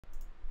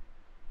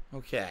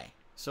Okay.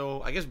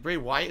 So, I guess Bray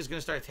Wyatt is going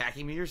to start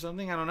attacking me or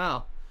something? I don't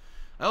know.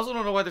 I also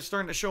don't know why they're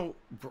starting to show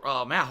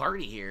Matt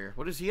Hardy here.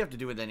 What does he have to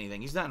do with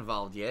anything? He's not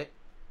involved yet.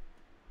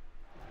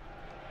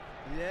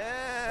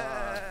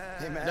 Yeah.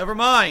 Hey, Matt. Never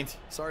mind.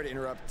 Sorry to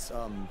interrupt,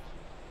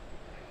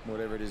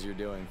 whatever it is you're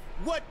doing.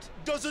 What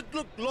does it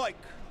look like?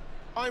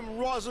 I'm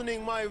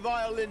rosining my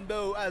violin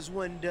bow as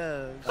one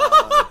does.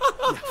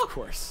 Yeah, of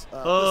course.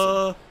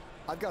 Listen,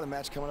 I've got a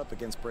match coming up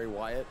against Bray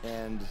Wyatt,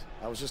 and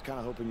I was just kind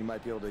of hoping you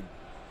might be able to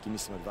give me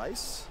some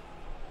advice.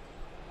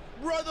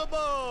 Brother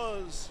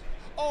Buzz,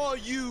 are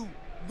you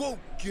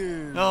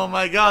woken? Oh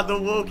my god, the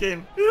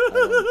Woken.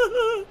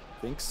 I don't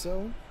think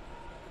so.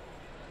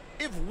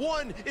 If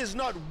one is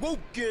not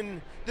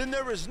woken, then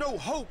there is no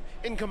hope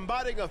in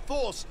combating a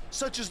force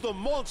such as the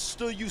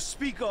monster you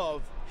speak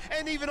of.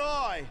 And even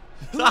I,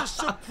 who is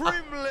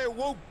supremely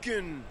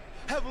woken,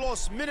 have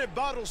lost many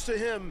battles to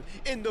him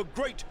in the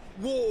Great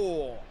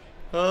War.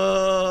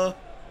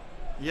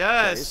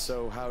 Yes. Okay,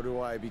 so how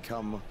do I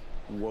become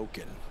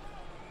woken?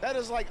 That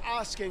is like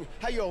asking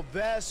how your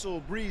vessel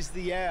breathes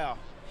the air.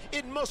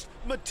 It must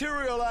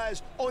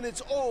materialize on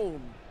its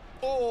own.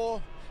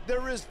 Or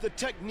there is the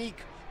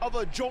technique of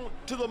a jaunt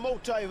to the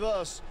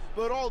multiverse,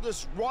 but all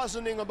this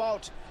rosining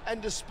about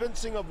and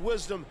dispensing of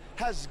wisdom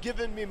has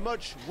given me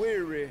much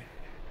weary.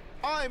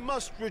 I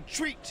must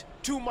retreat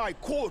to my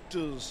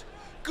quarters.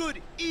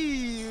 Good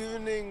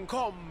evening,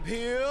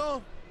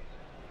 compeer.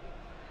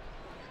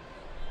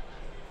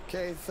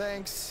 Okay,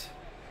 thanks.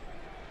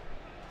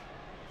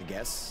 I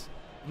guess.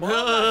 Well,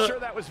 I'm not sure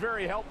that was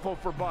very helpful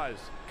for Buzz.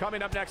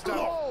 Coming up next up.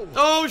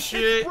 Oh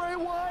shit! It's Bray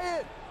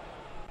Wyatt.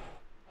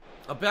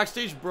 A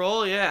backstage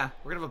brawl, yeah.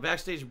 We're gonna have a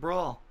backstage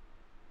brawl.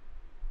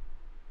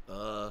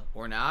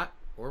 Or not.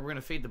 Or we're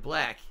gonna fade to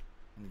black.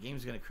 And the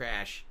game's gonna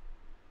crash.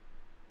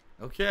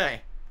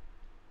 Okay.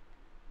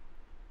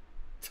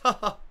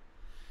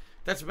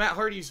 That's Matt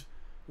Hardy's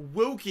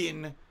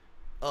Woken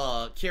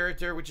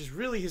character, which is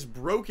really his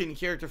broken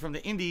character from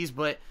the indies,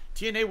 but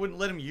TNA wouldn't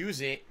let him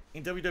use it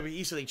in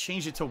WWE, so they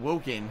changed it to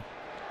Woken.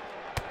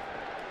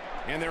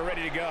 And they're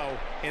ready to go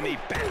in the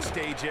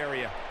backstage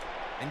area.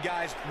 And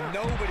guys,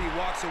 nobody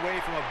walks away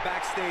from a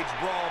backstage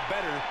brawl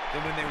better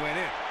than when they went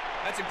in.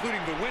 That's including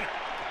the winner.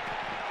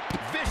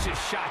 Vicious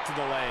shot to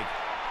the leg.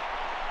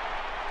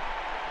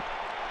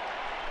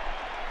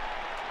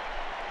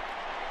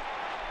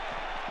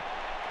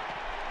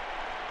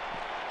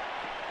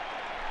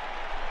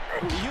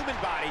 The human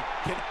body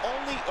can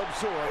only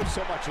absorb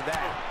so much of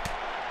that.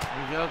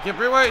 There you go. Get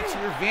Bray Wyatt to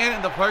your van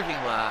in the parking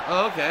lot.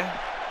 Oh, okay.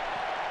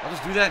 I'll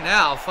just do that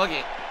now. Fuck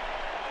it.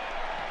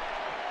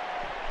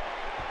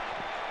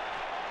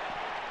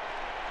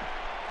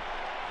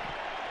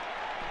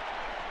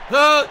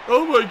 Ah,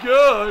 oh my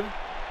god.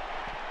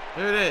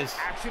 There it is.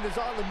 Action is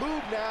on the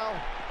move now.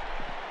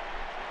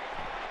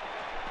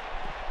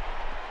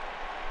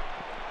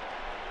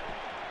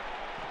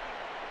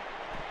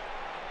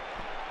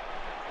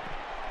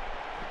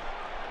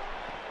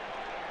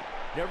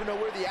 Never know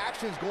where the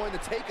action's going to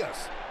take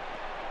us.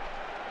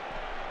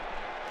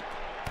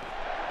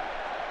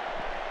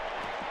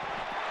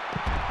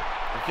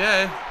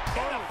 Okay. In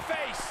the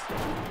face.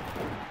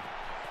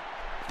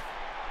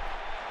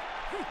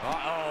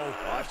 Uh-oh.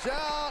 Watch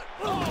out.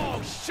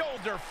 Oh,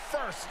 shoulder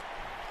first.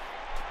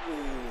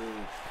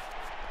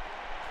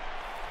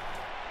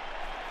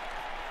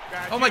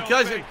 Oh my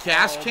god, he's got a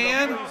gas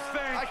can?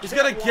 He's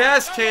got a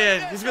gas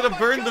can. He's gonna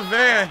burn the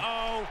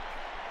van.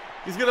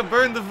 He's gonna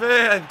burn the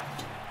van.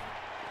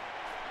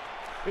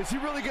 Is he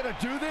really gonna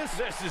do this?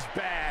 This is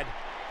bad.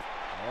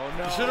 Oh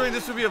no. Considering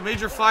this would be a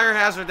major fire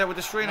hazard that would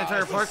destroy an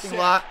entire parking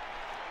lot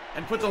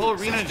and put the whole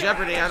arena in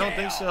jeopardy, I don't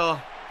think so.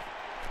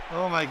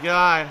 Oh my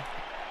god.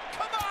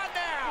 Come on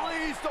now.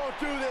 Please don't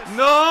do this.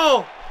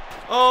 No!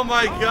 Oh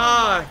my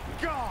god.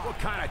 What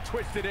kind of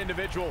twisted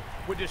individual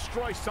would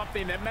destroy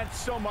something that meant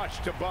so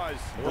much to Buzz?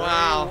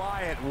 Wow. Bray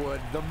Wyatt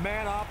would. The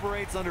man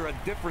operates under a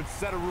different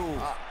set of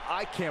rules.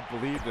 I can't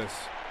believe this.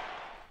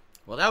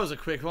 Well, that was a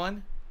quick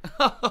one.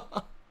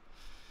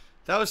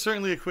 That was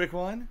certainly a quick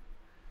one.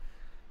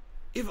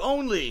 If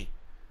only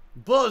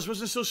Buzz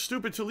wasn't so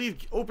stupid to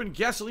leave open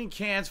gasoline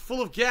cans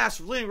full of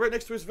gas laying right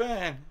next to his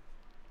van.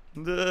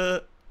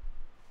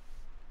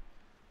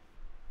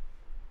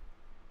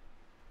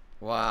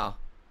 Wow.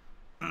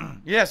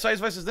 Yeah, Size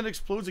Vices then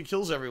explodes and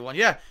kills everyone.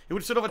 Yeah, it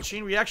would set off a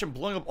chain reaction,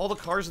 blowing up all the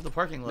cars in the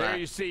parking lot. There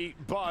you see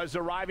Buzz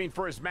arriving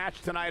for his match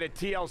tonight at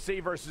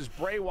TLC versus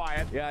Bray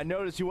Wyatt. Yeah, I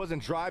noticed he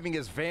wasn't driving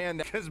his van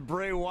Because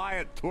Bray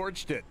Wyatt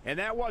torched it. And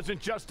that wasn't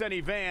just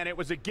any van. It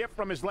was a gift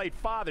from his late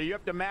father. You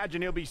have to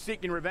imagine he'll be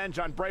seeking revenge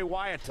on Bray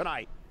Wyatt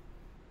tonight.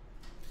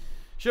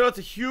 Shout out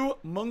to Hugh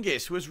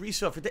Mungus, who has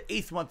resubbed for the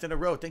 8th month in a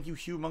row. Thank you,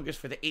 Hugh Mungus,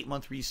 for the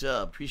 8-month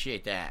resub.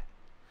 Appreciate that.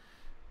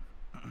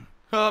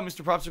 Oh,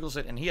 Mr. Popsicle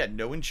said, and he had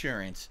no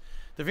insurance.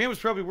 The van was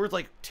probably worth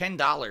like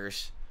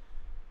 $10.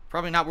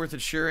 Probably not worth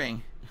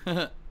insuring.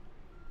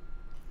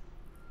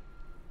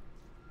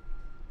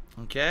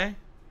 Okay.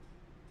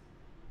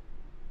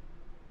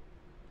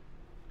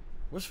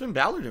 What's Finn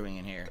Balor doing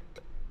in here?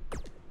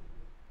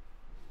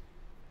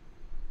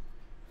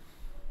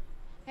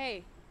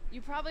 Hey,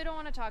 you probably don't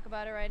want to talk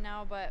about it right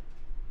now, but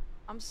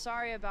I'm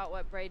sorry about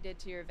what Bray did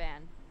to your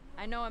van.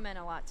 I know it meant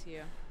a lot to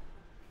you.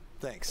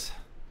 Thanks.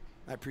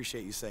 I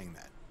appreciate you saying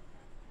that.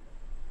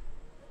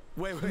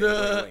 Wait.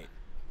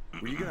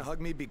 Were you gonna hug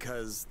me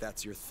because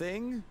that's your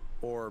thing,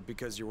 or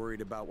because you're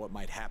worried about what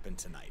might happen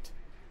tonight?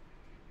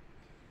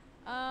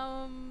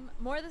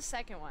 More the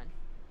second one.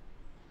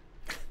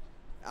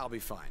 I'll be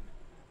fine.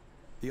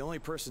 The only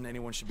person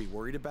anyone should be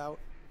worried about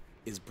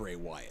is Bray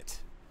Wyatt.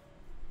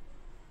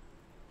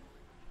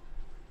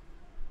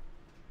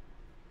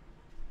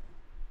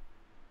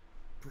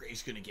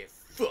 Bray's gonna get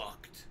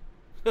fucked.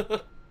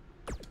 What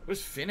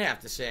does Finn have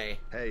to say?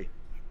 Hey.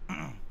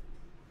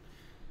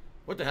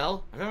 What the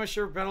hell? I've had my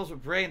share of battles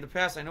with Bray in the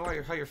past. I know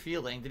how you're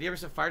feeling. Did he ever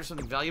set fire to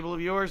something valuable of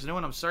yours? No,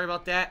 and I'm sorry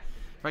about that.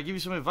 If I give you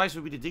some advice, it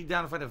would be to dig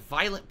down and find a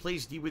violent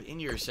place deep within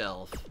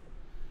yourself.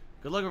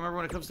 Good luck. Remember,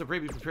 when it comes to Bray,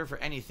 be prepared for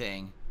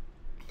anything.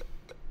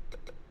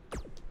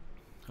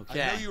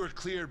 Okay. I know you were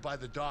cleared by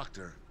the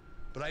doctor,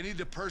 but I need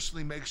to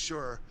personally make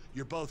sure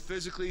you're both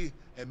physically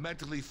and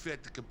mentally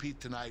fit to compete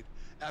tonight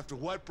after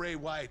what Bray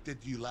Wyatt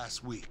did to you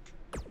last week.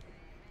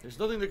 There's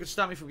nothing that could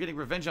stop me from getting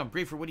revenge on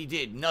Bray for what he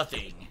did.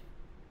 Nothing.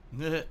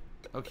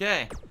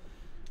 Okay.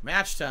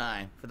 Match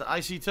time for the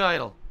IC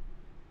title.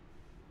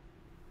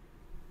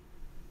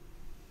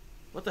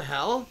 What the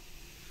hell?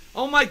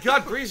 Oh my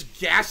god, Bray's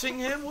gassing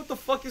him? What the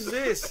fuck is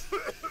this?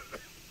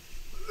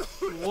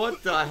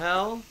 What the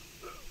hell?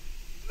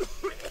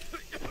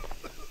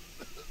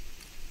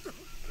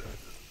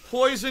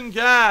 Poison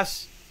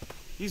gas.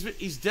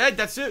 He's dead.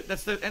 That's it.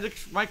 That's the end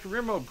of my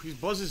career mode.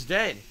 Buzz is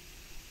dead.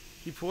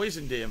 He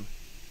poisoned him.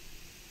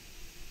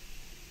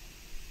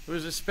 It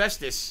was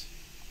asbestos.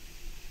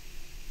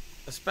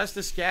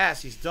 Asbestos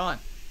gas. He's done.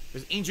 It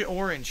was Agent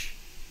Orange.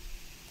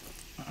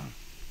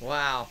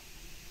 Wow.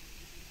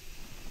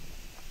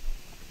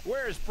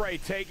 Where is Bray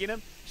taking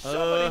him?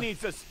 Somebody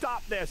needs to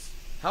stop this.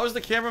 How is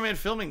the cameraman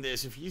filming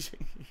this? If he's...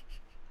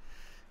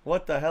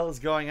 What the hell is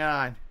going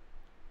on?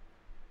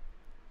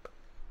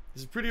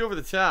 This is pretty over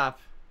the top.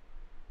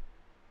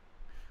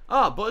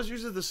 Oh, Buzz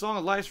uses the song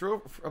Elias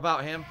wrote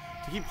about him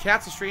to keep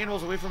cats and stray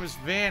animals away from his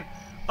van.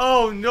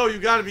 Oh no, you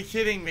gotta be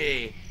kidding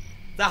me.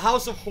 The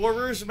House of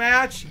Horrors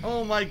match?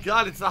 Oh my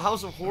god, it's the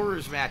House of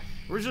Horrors match.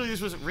 Originally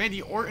this was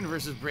Randy Orton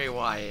versus Bray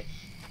Wyatt.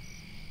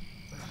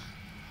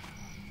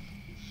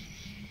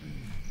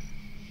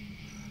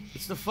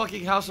 It's the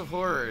fucking House of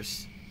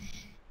Horrors.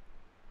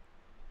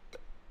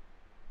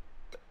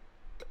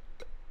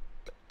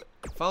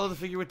 Follow the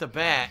figure with the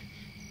bat.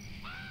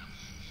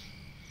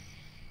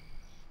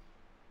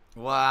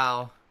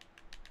 Wow.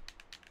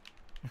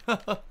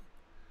 By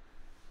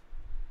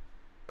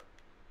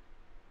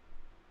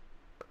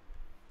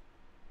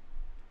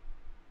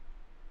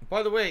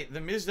the way, The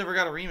Miz never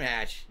got a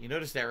rematch. You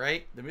noticed that,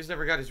 right? The Miz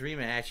never got his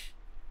rematch.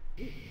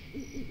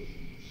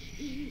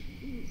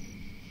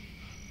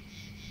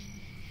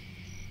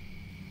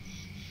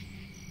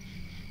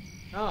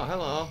 Oh,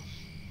 hello.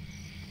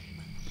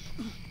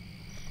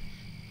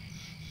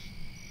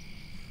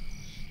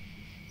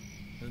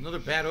 There's another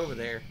bat over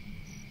there.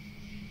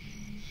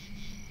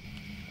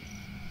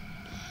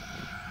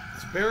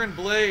 It's Baron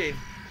Blade.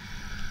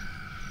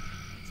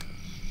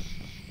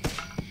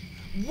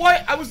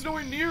 What? I was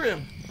nowhere near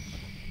him.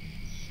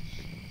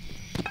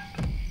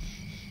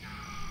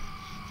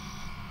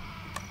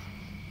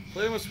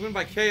 Blade must win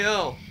by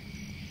KO.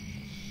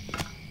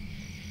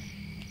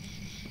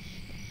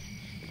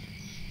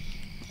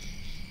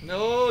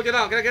 No, get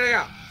out, get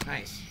out.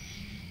 Nice.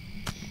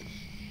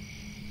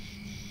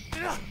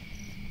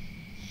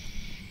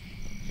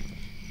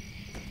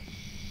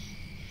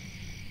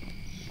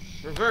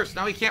 Reverse.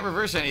 Now he can't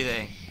reverse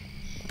anything.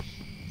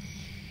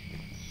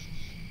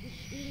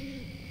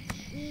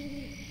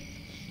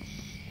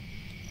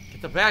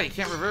 Get the bat. He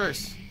can't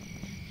reverse.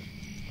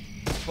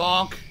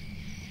 Bonk.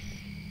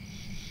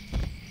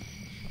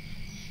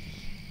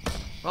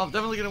 Well, I'm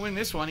definitely gonna win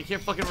this one. He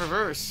can't fucking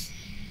reverse.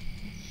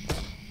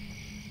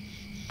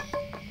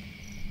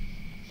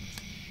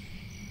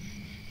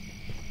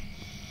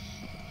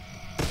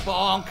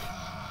 Bonk.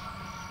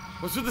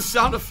 What's with the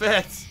sound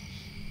effects?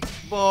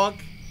 Bonk.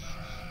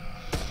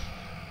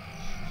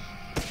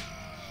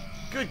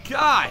 Good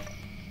God.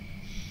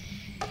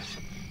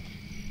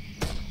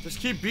 Just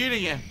keep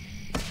beating him.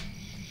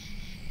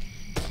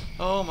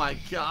 Oh my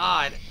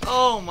God.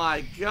 Oh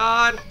my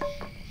God.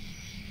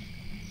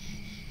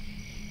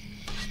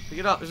 Pick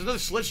it up. There's another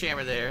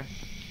sledgehammer there.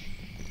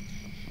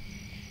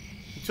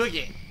 He took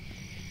it.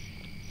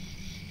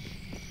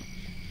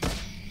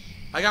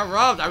 I got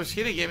robbed. I was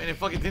hitting him and it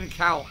fucking didn't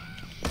count.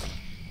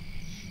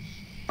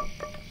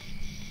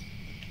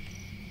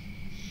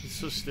 It's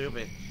so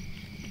stupid.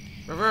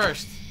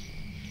 Reversed.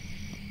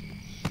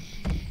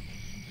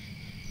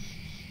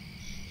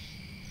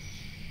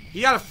 He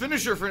got a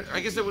finisher for,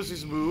 I guess that was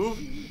his move.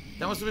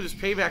 That must have been his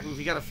payback move.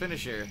 He got a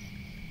finisher.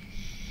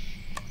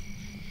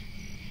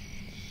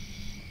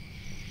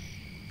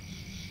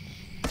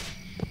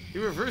 He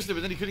reversed it,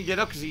 but then he couldn't get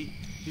up because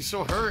he's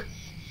so hurt.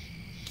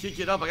 Can't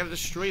get up. I gotta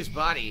destroy his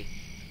body.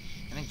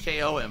 And then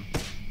KO him.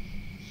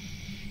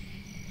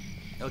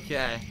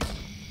 Okay.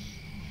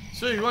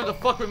 So you wanted to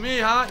fuck with me,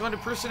 huh? You want to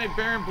impersonate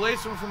Baron Blade,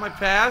 someone from my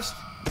past?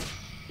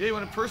 Yeah, you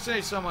want to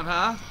impersonate someone,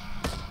 huh?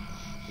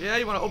 Yeah,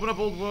 you want to open up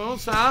old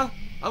wounds, huh?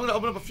 I'm going to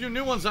open up a few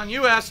new ones on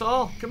you,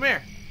 asshole. Come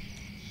here.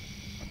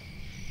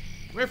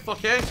 Come here,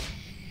 fuckhead.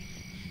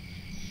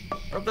 I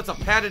hope that's a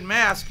padded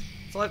mask.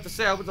 That's all I have to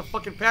say. I hope it's a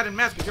fucking padded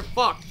mask, because you're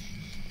fucked.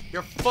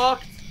 You're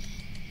fucked.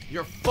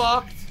 You're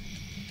fucked.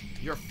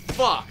 You're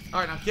fucked.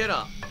 Alright, now get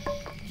up.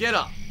 Get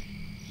up.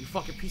 You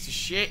fucking piece of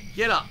shit.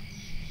 Get up.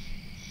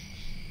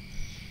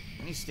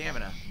 I need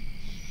stamina.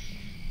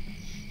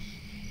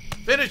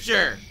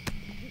 Finisher!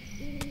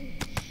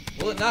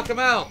 Will it knock him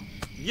out?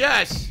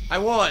 Yes! I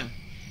won.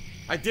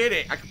 I did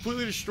it. I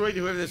completely destroyed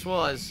whoever this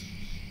was.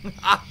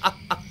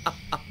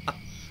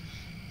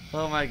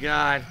 Oh my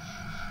god.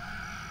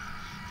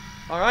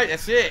 Alright,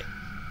 that's it.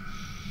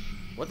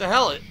 What the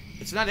hell?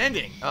 It's not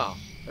ending. Oh,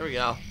 there we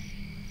go.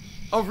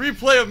 A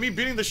replay of me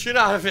beating the shit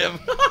out of him.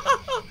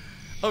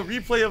 A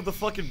replay of the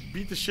fucking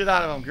beat the shit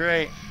out of him.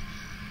 Great.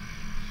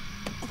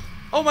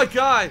 Oh my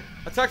god.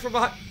 Attack from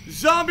behind.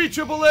 Zombie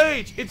Triple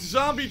H. It's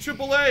Zombie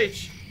Triple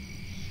H.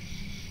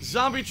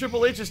 Zombie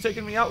Triple H is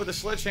taking me out with a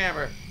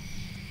sledgehammer.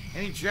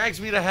 And he drags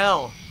me to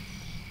hell.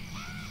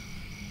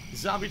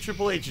 Zombie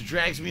Triple H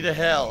drags me to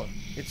hell.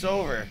 It's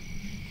over.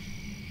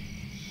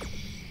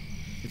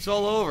 It's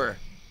all over.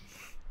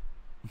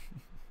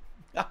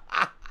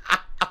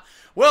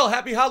 Well,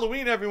 happy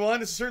Halloween, everyone.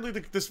 This is certainly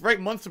this right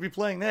month to be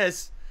playing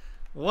this.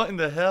 What in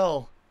the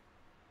hell?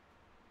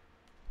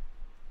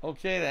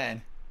 Okay,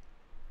 then.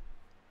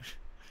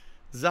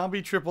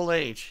 Zombie Triple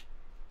H.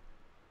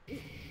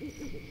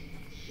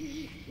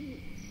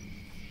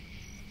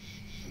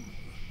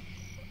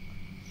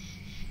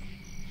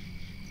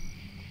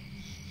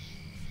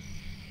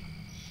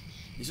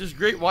 This is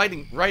great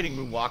writing,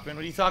 Moonwalkman. What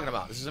are you talking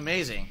about? This is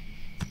amazing.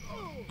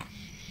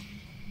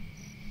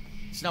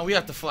 So now we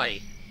have to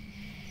fight.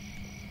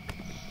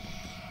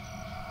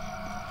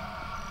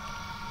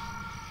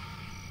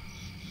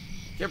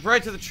 Get Bray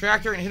to the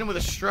tractor and hit him with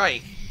a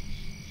strike.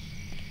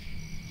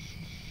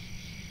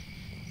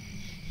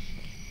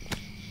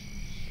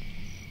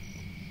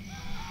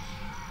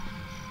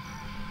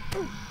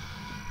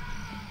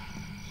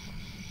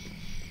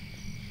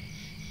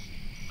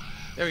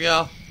 There we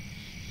go.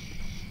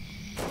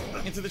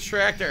 Into the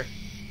tractor.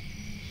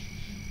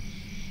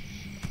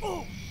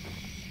 Oh.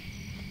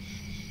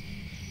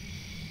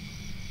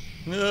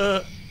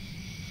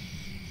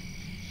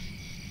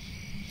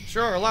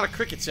 Sure, a lot of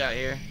crickets out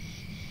here.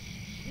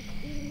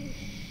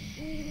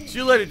 See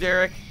you later,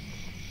 Derek.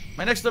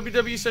 My next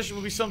WWE session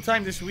will be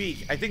sometime this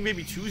week. I think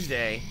maybe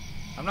Tuesday.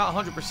 I'm not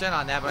 100%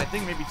 on that, but I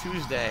think maybe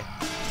Tuesday.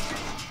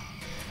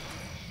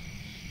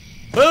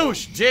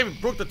 Boosh! David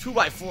broke the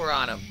 2x4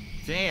 on him.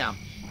 Damn.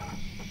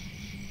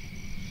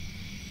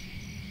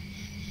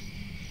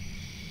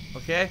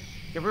 Okay.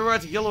 Get everyone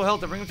out to yellow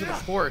health and bring him to the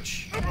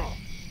porch.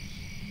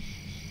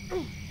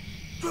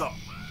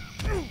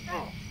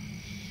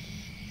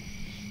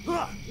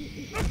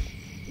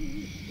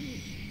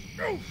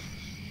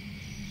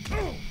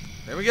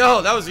 There we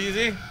go. That was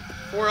easy.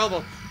 4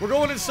 elbow. We're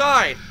going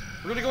inside.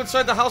 We're going to go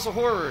inside the House of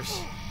Horrors.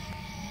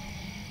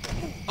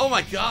 Oh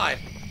my god.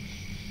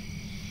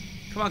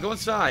 Come on, go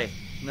inside.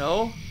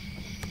 No.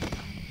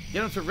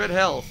 Get him to red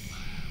health.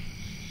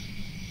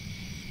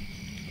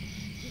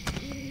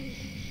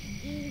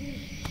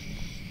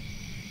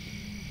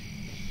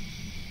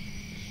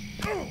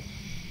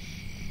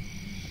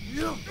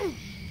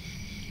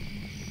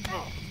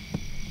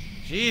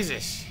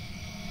 Jesus.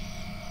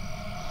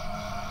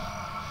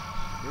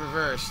 You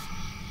reversed.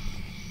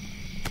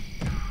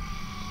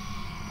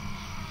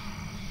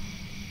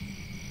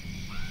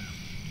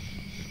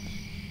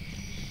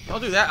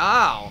 Don't do that.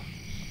 Ow.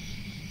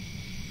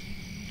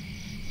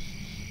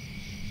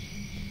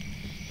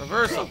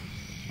 Reversal.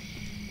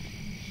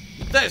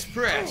 That is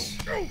press.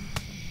 Get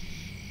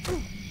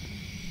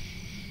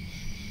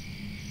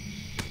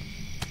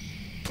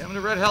him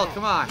to red health.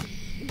 Come on.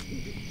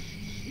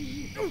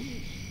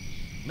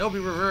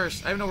 Nobody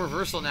reversed. I have no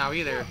reversal now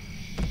either.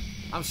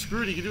 I'm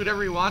screwed. He can do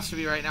whatever he wants to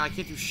me right now. I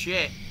can't do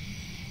shit.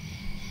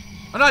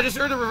 Oh no, I just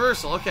earned a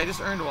reversal. Okay, I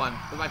just earned one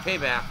with my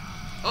payback.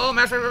 Oh,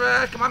 mash, mash,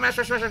 mash. Come on, mash,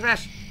 mash, mash,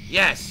 mash.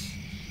 Yes.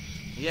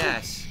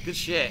 Yes. Good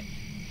shit.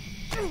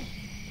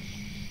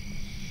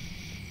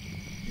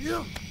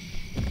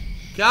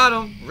 Got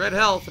him. Red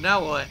health.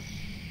 Now what?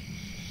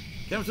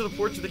 Get him to the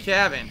porch of the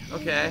cabin.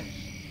 Okay.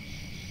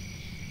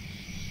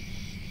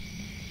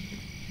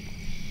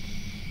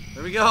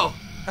 There we go.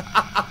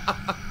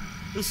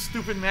 This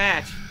stupid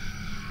match.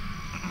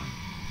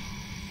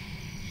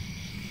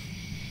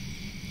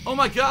 Oh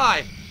my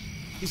god.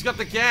 He's got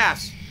the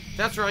gas.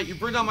 That's right. You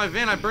burned down my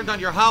van. I burned down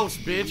your house,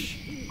 bitch.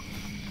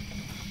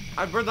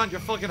 I burned down your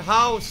fucking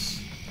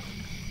house.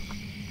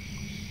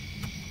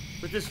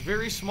 With this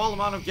very small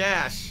amount of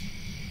gas.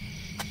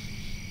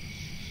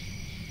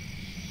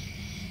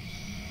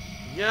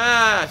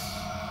 Yes.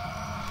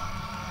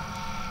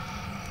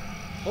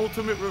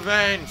 Ultimate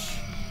revenge.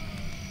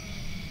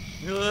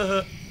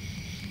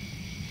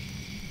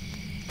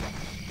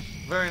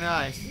 Very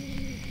nice.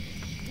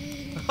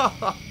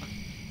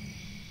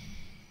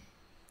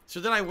 So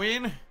then I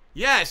win?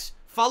 Yes!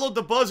 Followed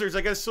the buzzers.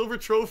 I got a silver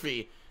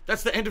trophy.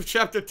 That's the end of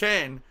chapter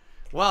 10.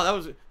 Wow, that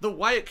was... The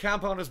Wyatt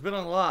compound has been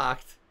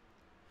unlocked.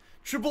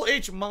 Triple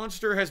H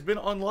monster has been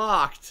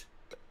unlocked.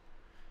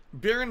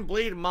 Baron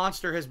Blade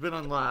monster has been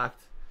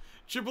unlocked.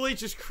 Triple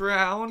H's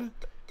crown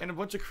and a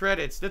bunch of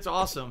credits. That's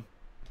awesome.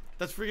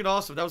 That's freaking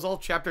awesome. That was all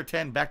chapter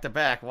 10 back to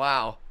back.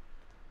 Wow.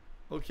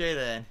 Okay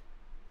then.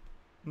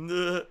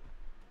 The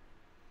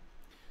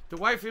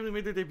Wyatt family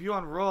made their debut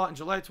on Raw in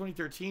July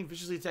 2013,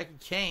 viciously attacking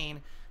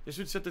Kane. This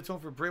would set the tone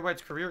for Bray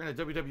Wyatt's career in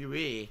the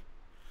WWE.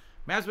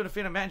 Matt's been a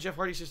fan of Matt and Jeff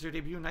Hardy since their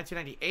debut in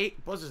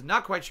 1998. Buzz is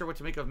not quite sure what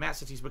to make of Matt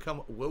since he's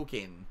become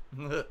woken.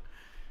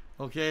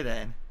 Okay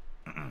then.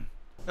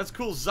 That's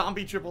cool,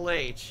 zombie Triple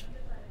H.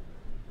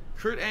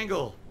 Kurt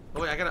Angle.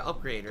 Oh wait, I gotta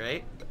upgrade,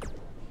 right?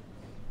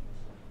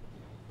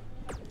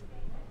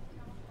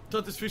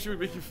 Thought this feature would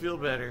make you feel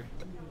better.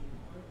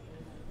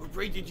 What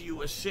Bray did to you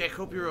was sick.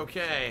 Hope you're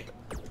okay.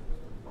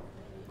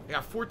 I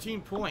got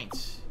 14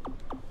 points.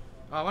 Oh,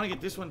 I want to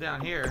get this one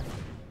down here.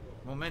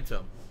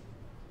 Momentum.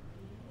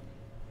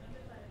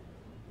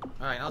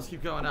 Alright, now let's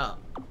keep going up.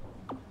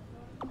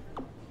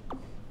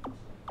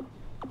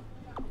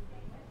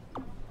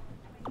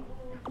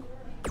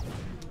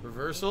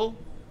 Reversal.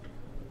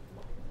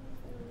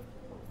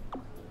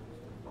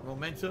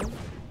 Momentum.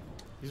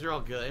 These are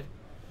all good.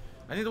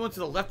 I think the one to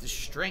the left is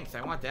strength.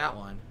 I want that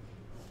one.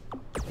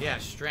 Yeah,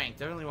 strength.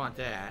 Definitely want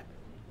that.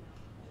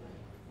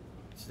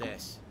 What's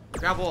this?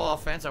 Grapple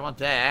offense. I want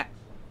that.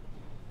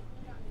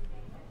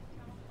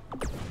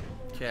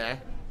 Okay.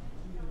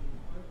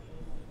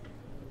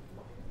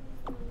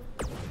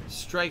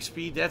 Strike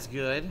speed. That's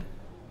good.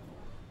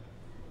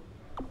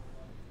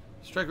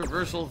 Strike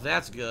reversal.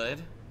 That's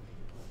good.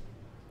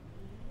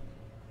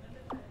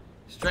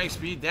 Strike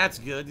speed. That's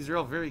good. These are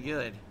all very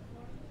good.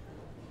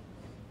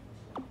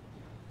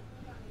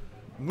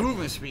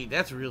 Movement speed.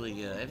 That's really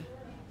good.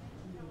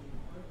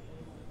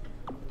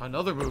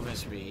 Another movement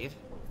speed.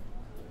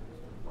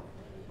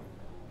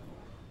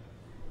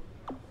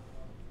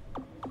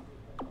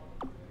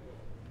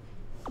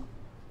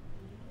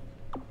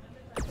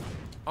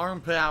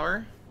 Arm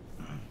power.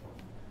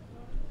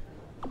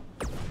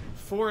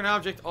 Foreign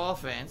object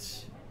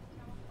offense.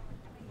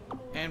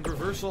 And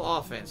reversal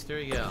offense. There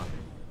you go.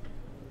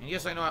 And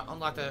yes, I know I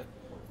unlocked the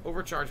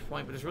overcharge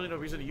point, but there's really no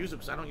reason to use it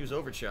because I don't use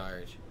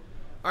overcharge.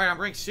 Alright,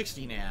 I'm ranked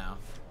 60 now.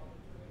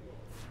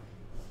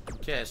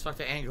 Okay, let's talk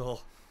to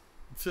Angle.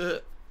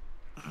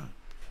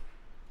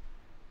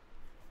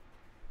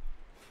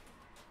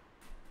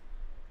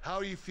 How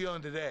are you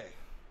feeling today?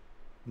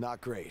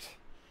 Not great.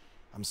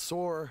 I'm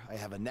sore, I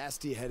have a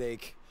nasty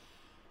headache.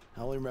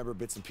 I only remember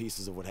bits and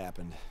pieces of what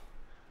happened.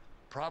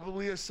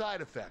 Probably a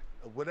side effect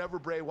of whatever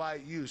Bray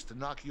Wyatt used to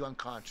knock you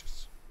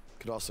unconscious.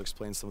 Could also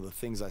explain some of the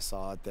things I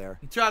saw out there.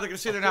 They're gonna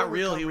say they're not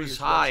real. He was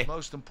high. What's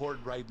most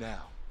important right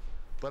now.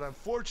 But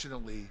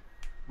unfortunately,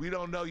 we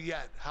don't know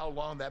yet how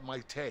long that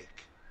might take.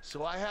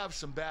 So I have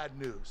some bad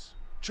news.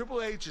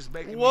 Triple H is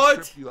making me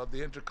strip you of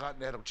the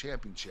Intercontinental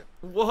Championship.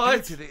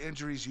 What? Due to the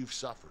injuries you've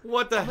suffered.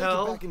 What the hell?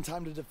 I'll make it back in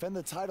time to defend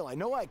the title. I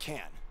know I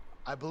can.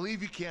 I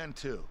believe you can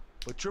too.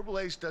 But Triple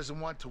H doesn't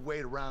want to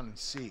wait around and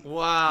see.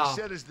 Wow.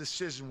 He said his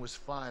decision was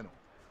final.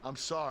 I'm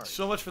sorry.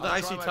 So much for the IC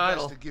I'll try my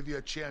title. best to give you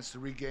a chance to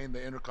regain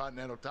the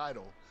Intercontinental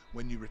title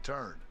when you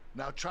return.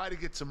 Now try to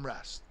get some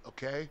rest,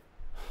 okay?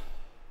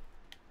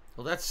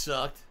 Well, that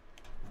sucked.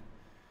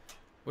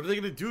 What are they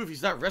gonna do if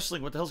he's not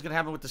wrestling? What the hell's gonna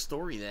happen with the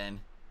story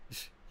then?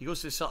 He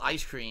goes to sell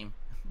ice cream.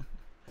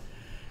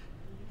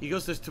 He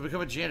goes to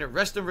become a janitor.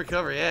 Rest and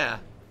recover, yeah.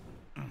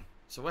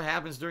 So what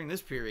happens during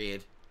this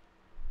period?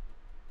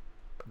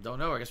 Don't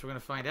know. I guess we're gonna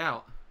find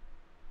out.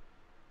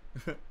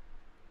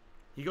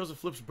 He goes and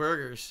flips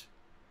burgers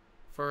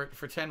for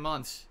 10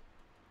 months.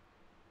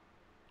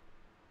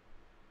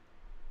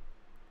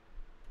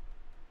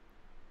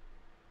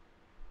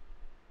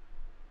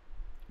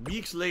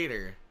 Weeks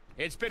later.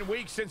 It's been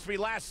weeks since we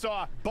last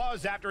saw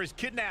Buzz after his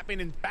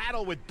kidnapping and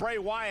battle with Bray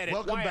Wyatt at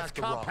Welcome Wyatt's back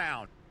to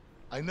compound.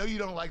 Raw. I know you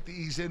don't like to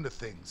ease into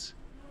things,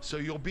 so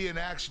you'll be in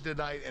action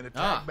tonight in a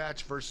tag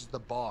match versus The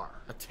Bar.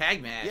 A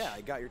tag match? Yeah,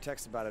 I got your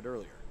text about it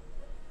earlier.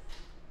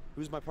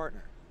 Who's my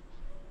partner?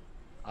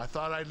 I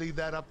thought I'd leave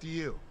that up to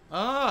you.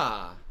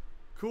 Ah,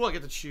 cool. I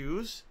get to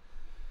choose.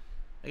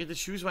 I get to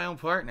choose my own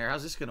partner.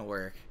 How's this gonna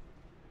work?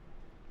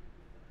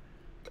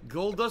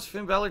 Goldust,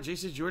 Finn Balor,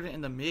 Jason Jordan,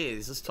 and The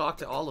Miz. Let's talk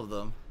to all of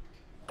them.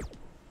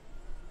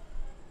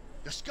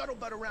 The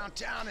scuttlebutt around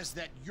town is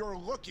that you're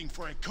looking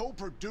for a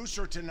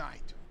co-producer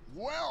tonight.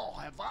 Well,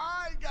 have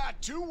I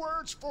got 2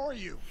 words for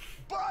you.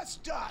 Buzz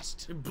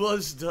Dust.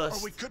 Buzz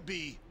Dust. Or we could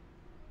be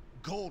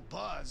Gold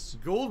Buzz.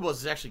 Gold Buzz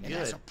is actually And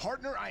good. as a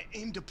partner, I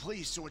aim to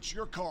please, so it's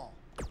your call.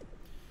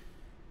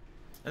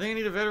 I think I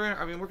need a veteran.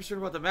 I mean, we're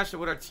concerned about the match and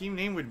what our team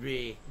name would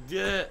be.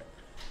 Duh.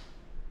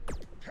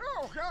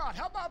 Oh, God,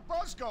 how about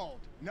Buzz Gold?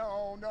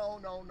 No,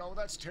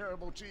 that's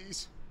terrible,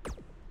 jeez.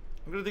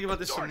 I'm gonna think about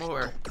this some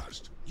more.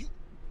 Goldust, you...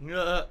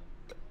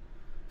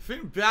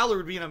 Finn Balor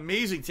would be an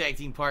amazing tag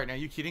team partner. Are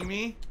you kidding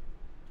me?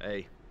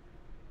 Hey.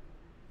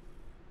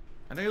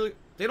 I know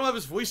they don't have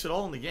his voice at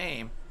all in the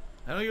game.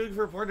 I know you're looking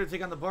for a partner to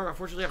take on the Bar.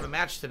 Unfortunately, I have a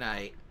match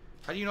tonight.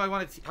 How do you know I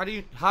want to?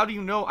 How do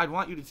you know I'd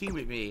want you to team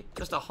with me?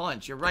 Just a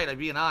hunch. You're right. I'd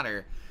be an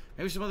honor.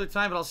 Maybe some other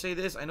time, but I'll say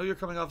this. I know you're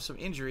coming off some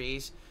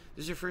injuries.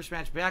 This is your first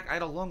match back. I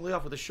had a long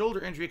layoff with a shoulder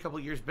injury a couple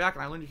of years back,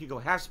 and I learned you can go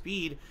half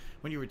speed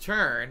when you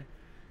return.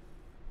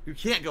 You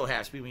can't go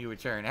half speed when you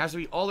return. It has to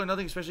be all or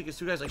nothing, especially against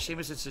two guys like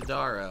Sheamus and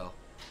Cesaro.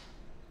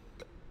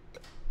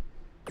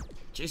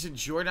 Jason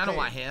Jordan, I don't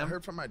want him. I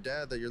heard from my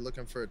dad that you're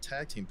looking for a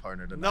tag team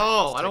partner tonight.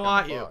 No, I don't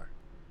want you.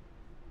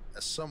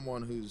 As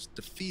someone who's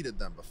defeated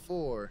them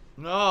before,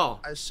 no,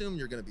 I assume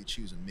you're going to be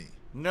choosing me.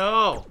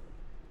 No.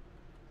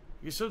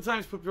 You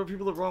sometimes put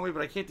people the wrong way,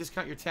 but I can't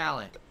discount your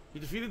talent. You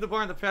defeated the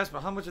Bar in the past,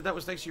 but how much of that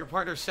was thanks to your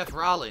partner, Seth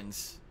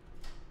Rollins?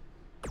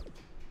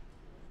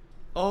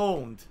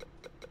 Owned.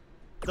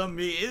 The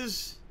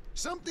Miz?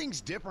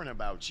 Something's different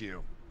about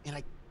you, and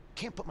I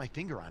can't put my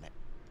finger on it.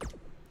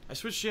 I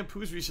switched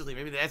shampoos recently.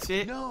 Maybe that's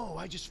it? No,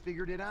 I just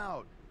figured it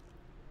out.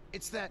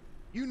 It's that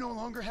you no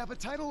longer have a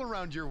title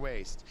around your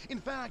waist. In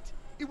fact,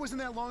 it wasn't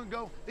that long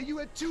ago that you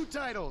had 2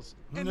 titles,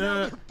 and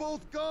now they're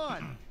both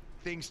gone.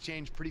 Things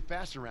change pretty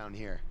fast around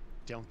here,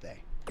 don't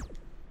they?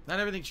 Not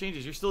everything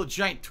changes. You're still a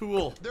giant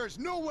tool. There's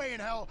no way in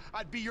hell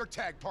I'd be your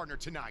tag partner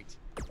tonight.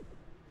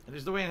 And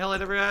there's no way in hell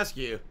I'd ever ask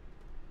you.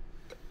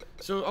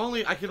 So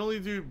I can only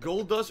do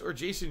Goldust or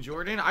Jason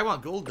Jordan? I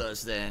want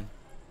Goldust then.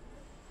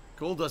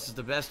 Goldust is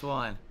the best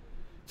one.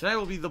 Tonight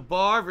will be the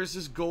Bar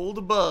versus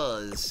Gold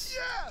Buzz.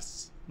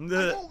 Yes!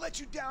 I won't let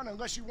you down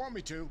unless you want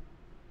me to.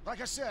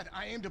 Like I said,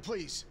 I aim to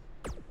please.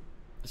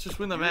 Let's just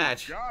win the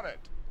match. Got it.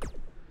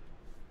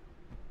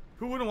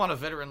 Who wouldn't want a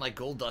veteran like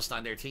Goldust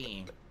on their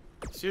team?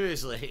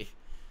 Seriously.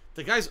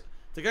 The guy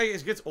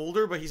gets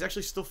older, but he's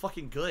actually still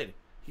fucking good.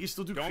 He can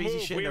still do crazy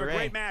shit in the ring. We have a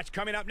great match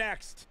coming up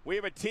next. We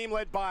have a team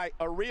led by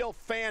a real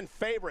fan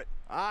favorite.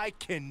 I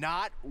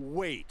cannot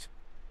wait.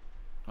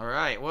 All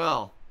right,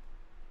 well.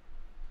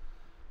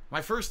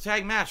 My first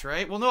tag match,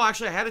 right? Well, no,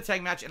 actually, I had a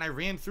tag match, and I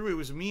ran through. It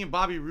was me and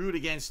Bobby Roode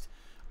against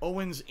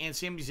Owens and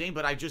Sami Zayn,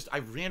 but I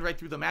ran right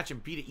through the match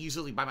and beat it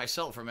easily by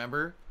myself,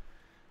 remember?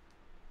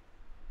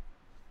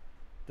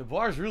 The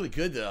Bar's really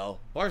good, though.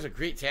 Bar's a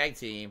great tag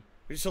team.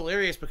 It's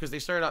hilarious because they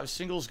started out as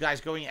singles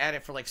guys going at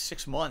it for like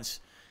 6 months.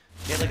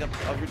 They had like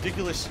a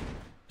ridiculous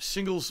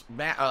singles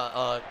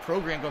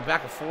program going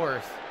back and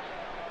forth.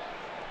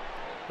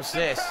 What's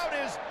this? The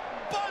crowd is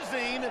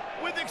buzzing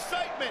with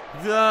excitement.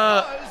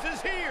 Buzz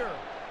is here.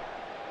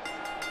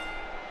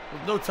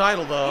 With no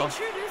title, though.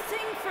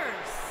 Introducing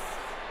first,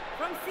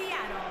 from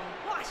Seattle,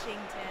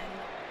 Washington,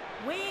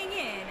 weighing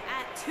in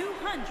at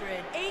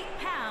 208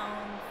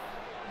 pounds,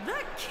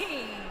 the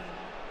King.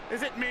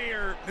 Is it me,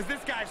 or is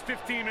this guy's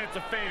 15 minutes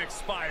of fame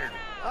expired?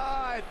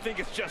 I think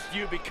it's just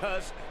you,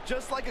 because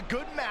just like a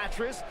good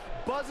mattress,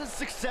 Buzz's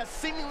success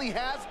seemingly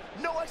has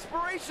no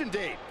expiration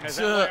date. Is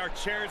that why our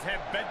chairs have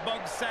bed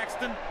bugs,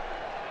 Saxton?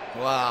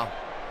 Wow.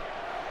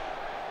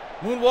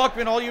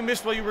 Moonwalkman, all you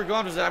missed while you were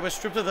gone was that I was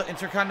stripped of the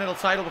Intercontinental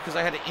title because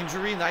I had an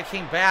injury, and I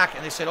came back,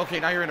 and they said,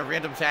 okay, now you're in a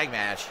random tag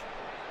match.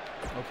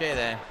 Okay,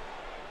 then.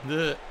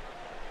 Ugh.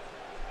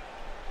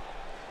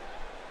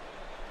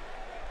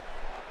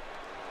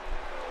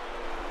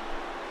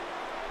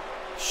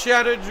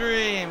 Shattered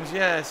Dreams,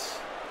 yes.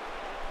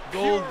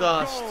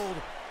 Goldust.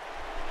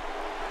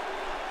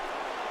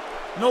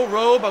 No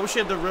robe? I wish I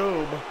had the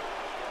robe.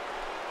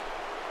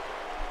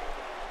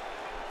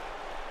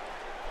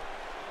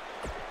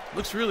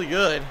 Looks really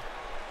good.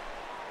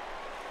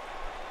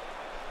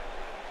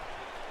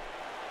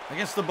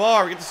 Against the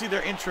Bar, we get to see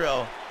their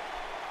intro.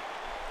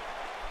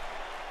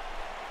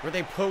 Where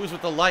they pose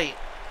with the light.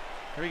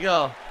 Here we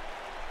go.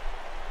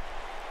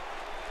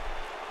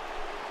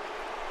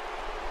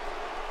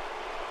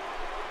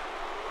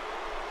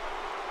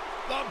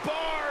 The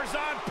Bar's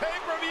on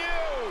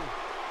pay-per-view.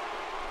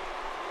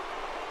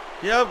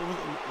 Yeah,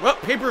 well,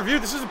 pay-per-view.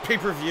 This isn't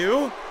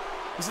pay-per-view.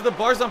 This is the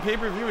Bar's on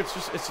pay-per-view.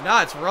 It's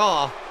not. It's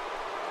Raw.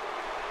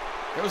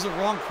 That was the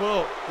wrong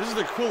quote. This is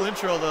the cool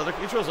intro, though. The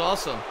intro's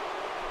awesome.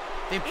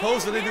 They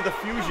pose and they do the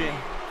fusion.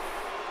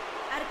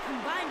 At a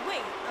combined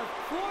weight of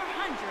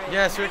 400.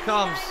 Yes, here it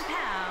comes.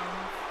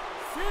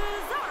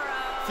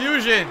 Cesaro.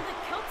 Fusion.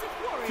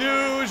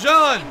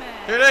 Fusion.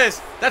 Here it is.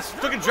 That's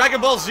fucking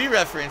Dragon Ball Z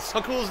reference.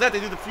 How cool is that?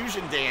 They do the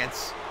fusion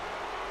dance.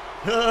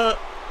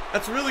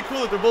 That's really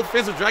cool that they're both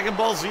fans of Dragon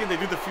Ball Z and they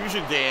do the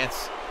fusion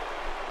dance.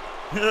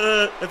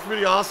 That's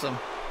pretty awesome.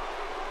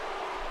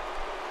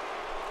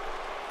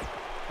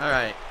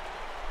 Alright.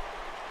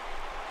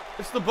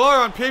 It's the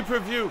Bar on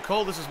pay-per-view.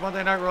 Cole, this is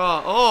Monday Night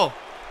Raw. Oh!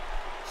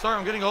 Sorry,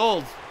 I'm getting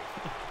old.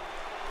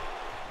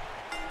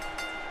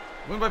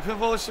 Win by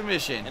pinfall or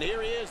submission. And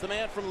here he is, the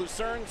man from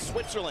Lucerne,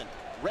 Switzerland,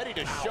 ready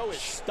to show his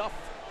stuff.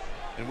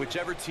 And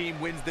whichever team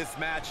wins this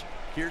match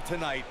here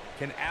tonight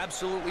can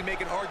absolutely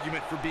make an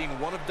argument for being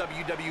one of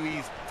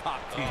WWE's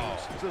top teams.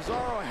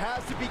 Cesaro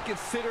has to be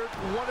considered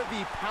one of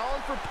the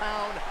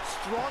pound-for-pound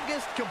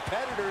strongest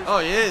competitors. Oh,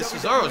 he is.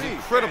 Cesaro's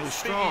incredibly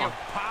strong. Speaking of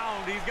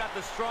pound, he's got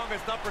the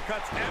strongest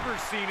uppercuts ever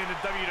seen in a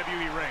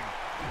WWE ring.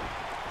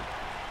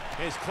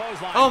 His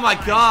clothesline. Oh my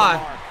God!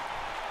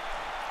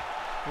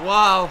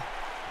 Wow.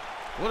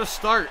 What a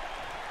start.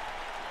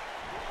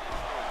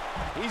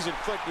 He's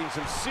inflicting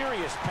some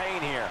serious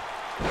pain here.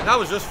 That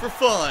was just for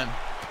fun.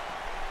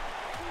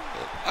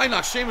 I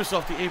knocked Sheamus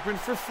off the apron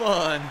for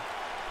fun.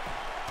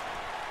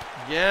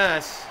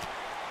 Yes.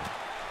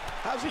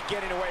 How's he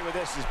getting away with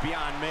this is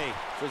beyond me.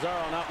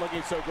 Cesaro not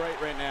looking so great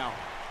right now.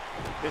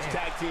 This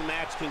tag team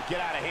match can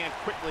get out of hand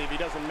quickly if he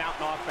doesn't mount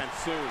an offense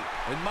soon.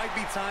 It might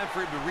be time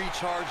for him to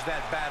recharge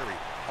that battery.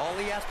 All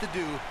he has to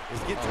do is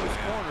get to his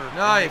corner and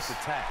make the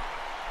tag.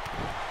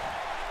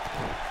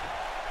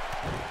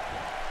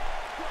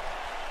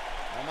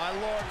 Oh, my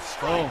Lord.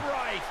 Straight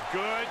right.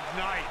 Good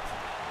night.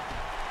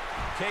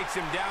 Takes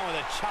him down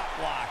with a chop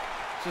block.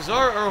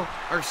 Cesaro,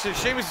 or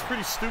Sheamus is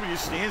pretty stupid. He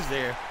stands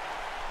there.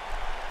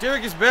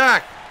 Derek is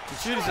back.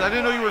 Jesus, I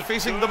didn't know you were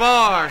facing the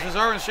Bar.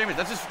 Cesaro and Sheamus.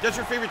 That's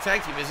your favorite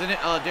tag team, isn't it,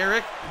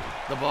 Derek?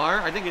 The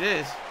Bar? I think it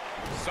is.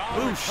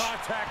 Solid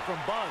contact from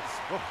Buzz.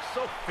 Oh,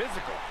 so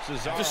physical.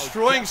 Cesaro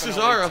destroying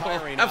Cesaro.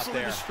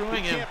 Absolutely there.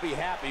 destroying him. He can't be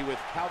happy with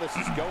how this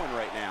is going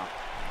right now.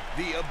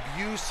 The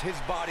abuse his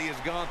body has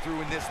gone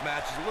through in this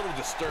match is a little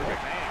disturbing.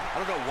 I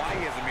don't know why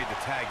he hasn't made the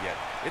tag yet.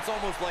 It's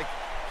almost like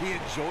he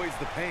enjoys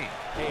the pain.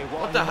 Hey,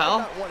 well, what the hell?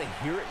 I don't want to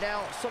hear it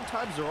now.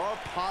 Sometimes there are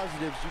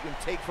positives you can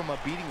take from a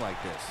beating like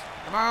this.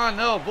 Come on,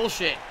 no,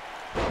 bullshit.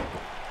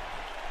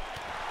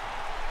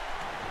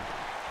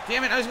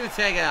 Damn it, I was going to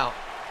tag out.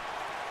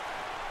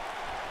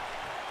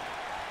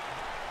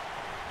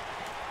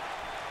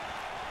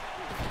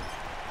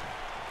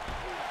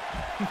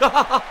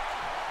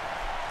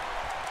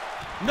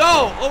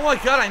 No! Oh my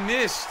god, I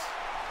missed.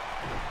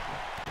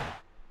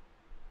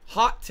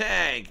 Hot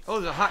tag. Oh,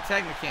 there's a hot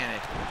tag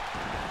mechanic.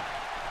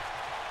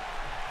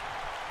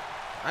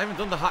 I haven't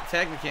done the hot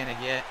tag mechanic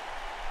yet.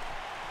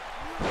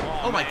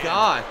 Oh my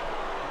god.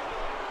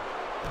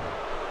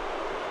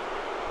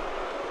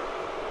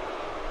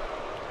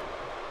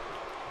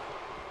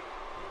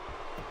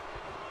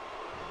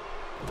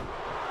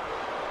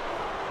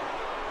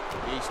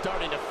 He's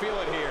starting to feel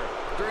it here.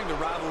 During the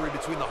rivalry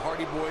between the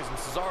Hardy Boys and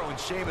Cesaro and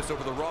Sheamus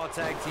over the Raw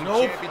Tag Team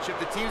Championship,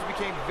 the teams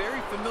became very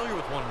familiar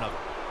with one another.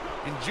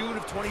 In June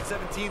of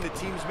 2017, the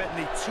teams met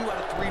in a 2 out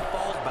of 3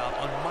 falls bout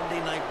on Monday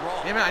Night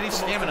Raw. Damn it, I need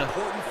stamina. The most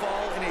important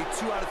fall in a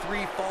 2 out of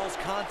 3 falls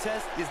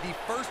contest is the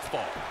first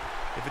fall.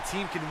 If a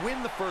team can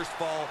win the first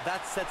fall,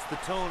 that sets the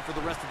tone for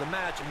the rest of the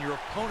match, and your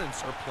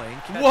opponents are playing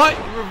catch-up. What?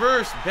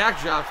 Reverse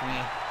backdropped me.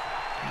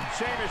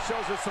 Sheamus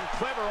shows us some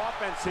clever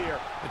offense here.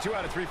 The 2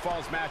 out of 3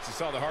 falls match that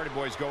saw the Hardy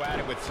Boys go at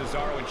it with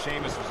Cesaro and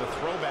Sheamus was a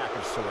throwback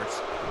of sorts.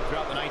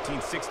 Throughout the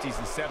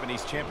 1960s and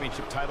 70s,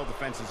 championship title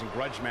defenses and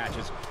grudge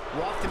matches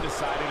were often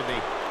decided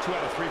with a 2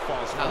 out of 3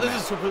 falls. Now this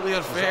is completely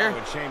unfair. Cesaro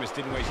and Sheamus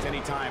didn't waste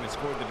any time and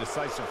scored the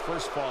decisive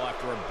first fall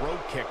after a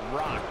brogue kick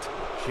rocked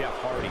Jeff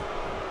Hardy.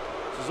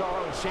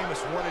 Cesaro and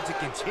Sheamus wanted to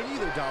continue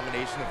their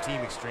domination of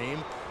Team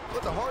Extreme,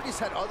 but the Hardys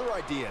had other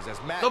ideas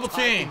as Matt tied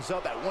things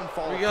up at 1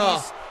 fall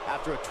apiece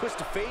after a twist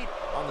of fate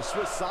on the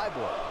Swiss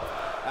Cyborg.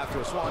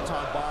 After a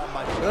swanton bomb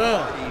by Jeff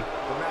Hardy,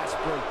 the match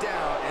broke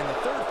down and the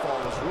 3rd fall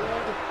was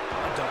ruled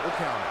a double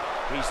counter.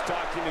 He's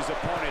stalking his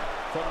opponent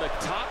from the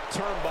top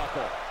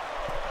turnbuckle.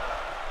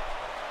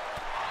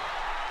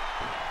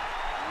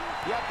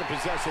 You have to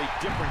possess a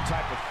different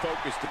type of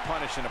focus to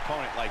punish an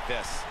opponent like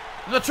this.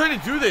 I'm not trying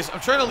to do this.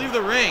 I'm trying to leave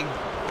the ring.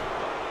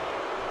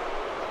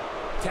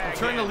 I'm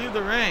trying to leave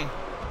the ring.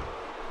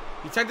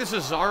 He tagged to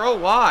Cesaro?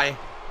 Why?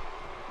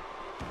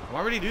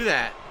 Why would he do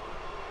that?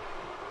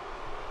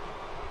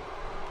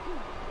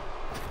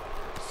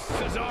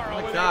 Cesaro,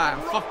 oh my god,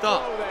 I'm fucked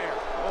up. There.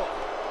 Oh,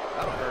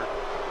 that'll hurt.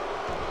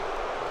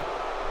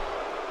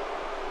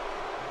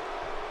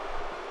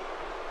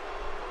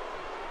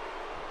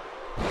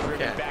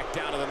 Driven back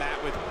down to the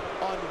mat with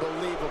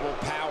unbelievable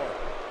power.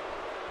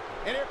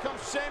 And here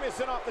comes Sheamus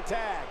in off the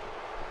tag.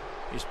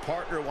 His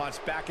partner wants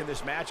back in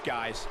this match,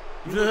 guys.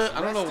 I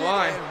don't know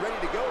why. And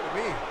ready to go to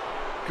me.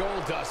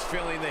 Goldust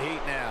feeling the heat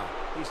now.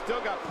 He's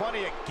still got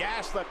plenty of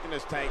gas left in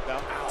his tank,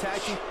 though.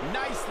 Tagging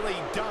nicely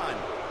done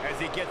as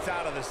he gets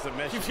out of the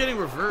submission. Keeps getting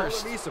reversed.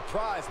 Color me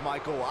surprised,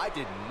 Michael. I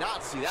did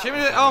not see that.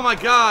 Sheamus, oh my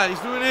god, he's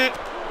doing it.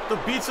 The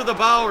beats of the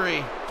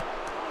Bowery.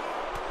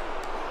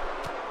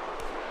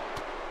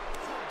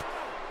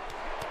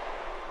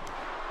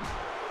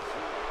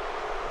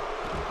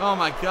 Oh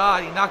my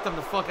god, he knocked him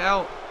the fuck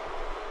out.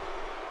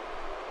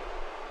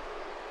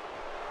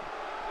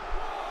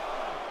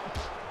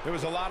 There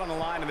was a lot on the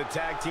line in the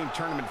tag team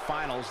tournament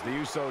finals. The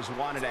Usos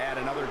wanted to add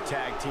another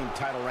tag team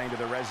title reign to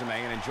their resume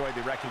and enjoyed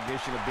the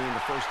recognition of being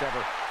the first ever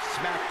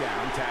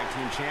SmackDown tag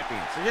team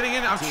champions. They're getting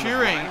in. I'm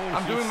cheering.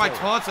 I'm doing my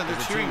taunts and they're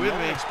cheering with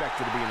me.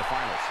 Expected to be in the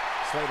finals.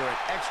 Slater had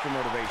extra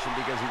motivation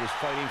because he was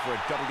fighting for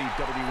a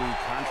WWE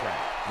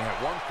contract. And at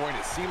one point,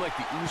 it seemed like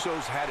the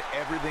Usos had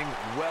everything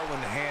well in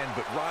hand,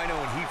 but Rhino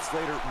and Heath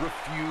Slater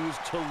refused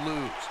to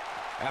lose.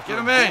 After Get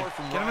him in.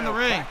 Get him in the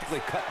ring.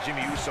 Practically cut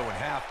Jimmy Uso in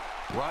half.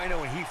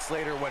 Rhino and Heath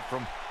Slater went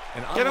from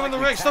an Get him in the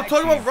ring. Stop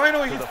talking about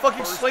Rhino and Heath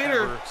fucking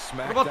Slater.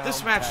 What about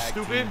this match,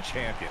 stupid?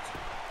 Champions.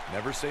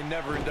 Never say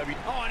never in WWE.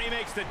 Oh, and he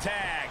makes the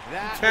tag.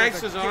 That Tag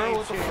was a Cesaro,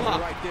 what the fuck?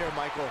 right there,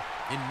 Michael.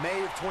 In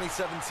May of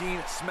 2017,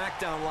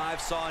 SmackDown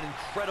Live saw an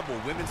incredible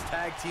women's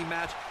tag team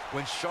match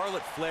when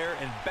Charlotte Flair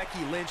and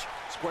Becky Lynch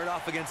squared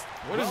off against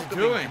what is he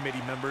welcoming doing?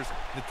 committee members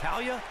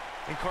Natalya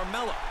and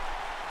Carmella.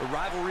 The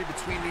rivalry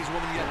between these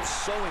women got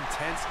so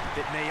intense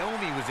that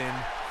Naomi was in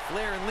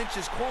Flair and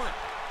Lynch's corner,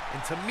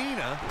 and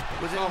Tamina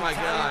was in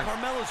Natalya and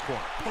Carmella's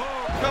corner.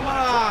 Boom. Come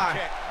on!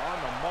 Kick on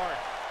the mark.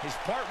 His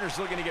partner's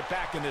looking to get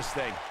back in this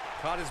thing.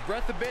 Caught his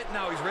breath a bit,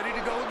 now he's ready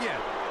to go again.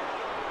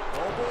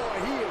 Oh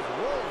boy, he is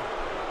rolling.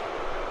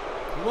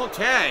 He won't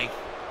tag.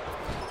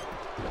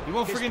 He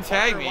won't freaking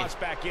tag me.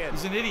 Back in.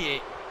 He's an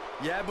idiot.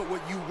 Yeah, but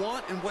what you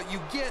want and what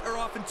you get are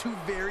often two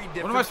very different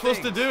things. What am I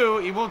supposed to do?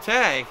 He won't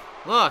tag.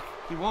 Look,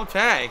 he won't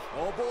tag.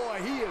 Oh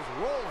boy, he is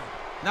rolling.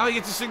 Now he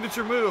gets a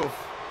signature move.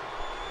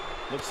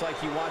 Looks like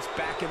he wants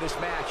back in this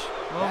match.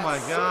 Oh my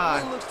God.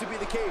 Certainly looks to be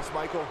the case,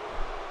 Michael.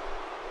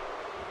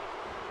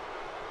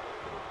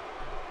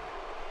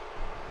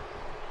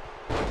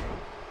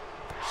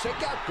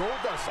 Check out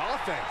Goldust's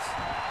offense.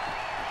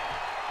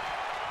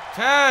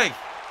 Tag.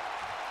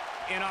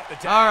 In off the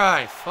tag. All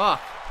right,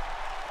 fuck.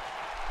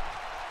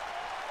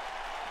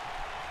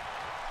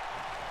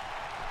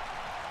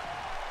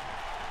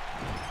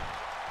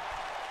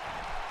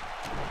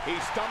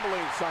 He's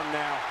stumbling some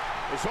now.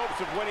 His hopes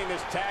of winning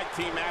this tag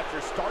team match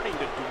are starting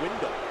to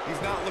dwindle. He's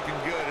not looking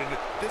good, and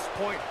at this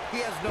point,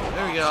 he has no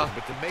option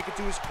but to make it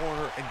to his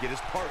corner and get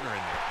his partner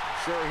in there.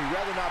 Sure, he'd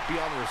rather not be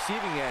on the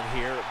receiving end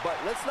here, but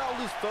let's not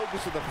lose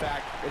focus of the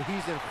fact that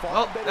he's in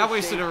far better that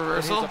wasted shape a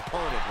reversal. than his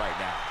opponent right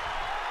now.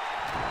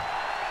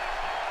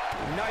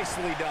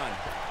 Nicely done.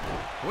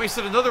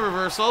 Wasted another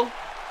reversal.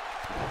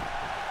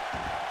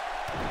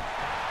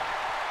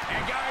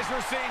 And guys,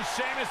 we're seeing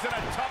Sheamus in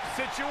a tough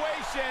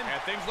situation.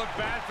 And things look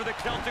bad for the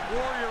Celtic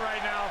Warrior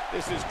right now.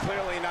 This is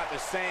clearly not the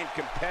same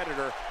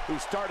competitor who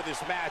started this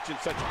match in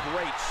such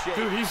great shape.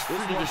 Dude, he's This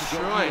freaking one's to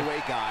go destroyed. either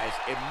way, guys.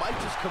 It might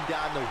just come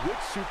down to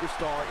which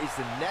superstar is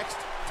the next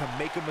to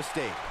make a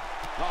mistake.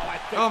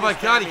 Oh my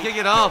God, he can't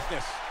get up.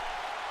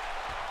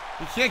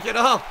 He can't get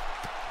up.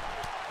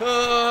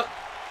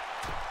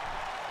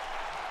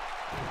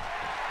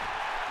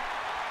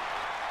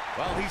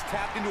 Well, he's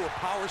tapped into a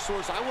power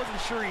source I wasn't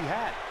sure he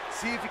had.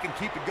 See if he can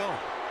keep it going.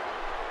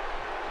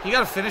 He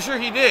got a finisher?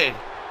 He did.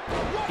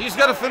 He's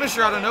got a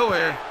finisher out of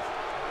nowhere.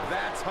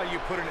 That's how you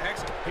put an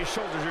X. His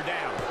shoulders are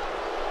down.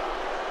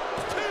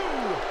 Two.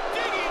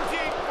 Digging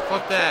deep.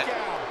 Fuck that. You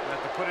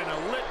have to put in a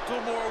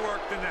little more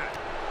work than that.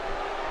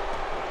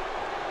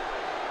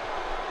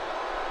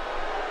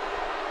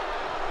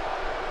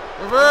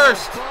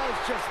 Reversed. Buzz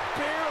just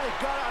barely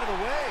got out of the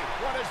way.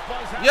 What is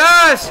Buzz having?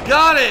 Yes,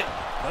 got it.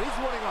 But he's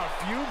running on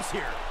fumes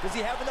here. Does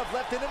he have enough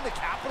left in him to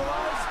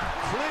capitalize?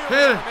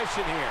 Clear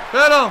mission here.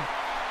 Hit him.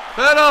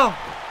 Hit him.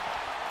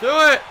 Do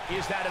it.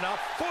 Is that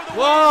enough for the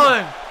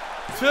 1,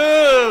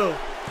 2,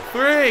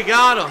 3.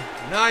 Got him.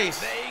 Nice.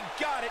 They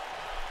got it.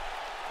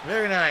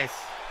 Very nice.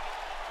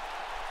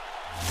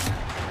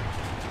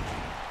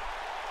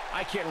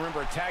 I can't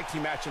remember a tag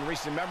team match in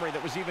recent memory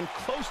that was even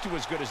close to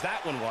as good as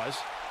that one was.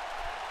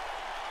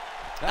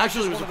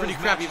 Actually, it was a pretty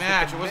crappy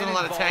match. It wasn't a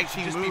lot of tag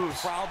team just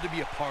moves. Be proud to be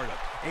a part of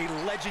a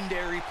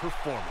legendary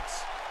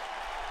performance.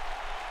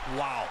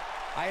 Wow,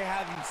 I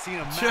haven't seen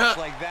a match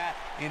like that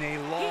in a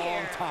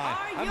long time.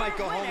 I might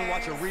go home and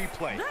watch a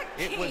replay.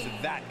 It was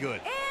that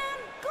good.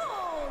 And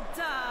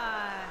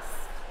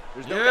Goldust.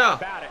 There's no doubt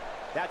about it.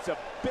 That's a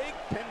big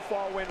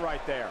pinfall win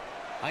right there.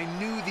 I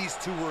knew these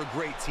two were a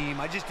great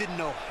team. I just didn't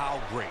know how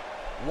great.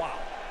 Wow,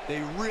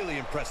 they really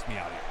impressed me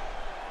out here.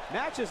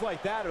 Matches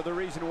like that are the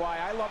reason why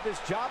I love this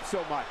job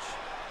so much.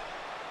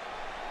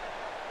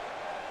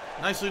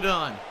 Nicely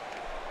done.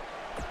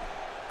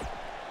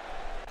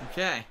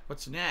 Okay,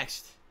 what's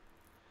next?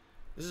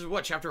 This is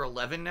what, chapter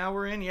 11 now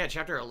we're in? Yeah,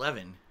 chapter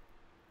 11.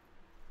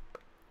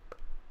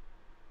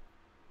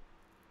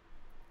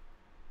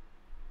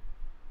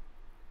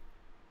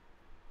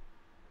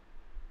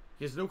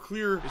 He has no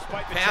clear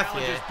Despite the path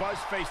challenges yet. Buzz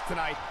faced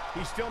tonight,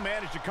 he still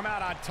managed to come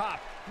out on top.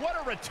 What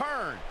a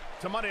return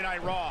to Monday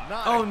Night Raw.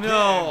 Oh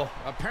no.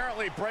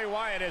 Apparently Bray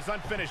Wyatt has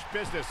unfinished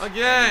business.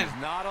 Again.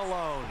 He's not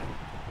alone.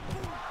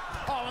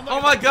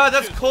 Oh my God,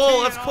 that's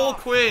Cole. That's Cole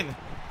Quinn.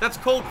 That's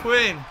Cole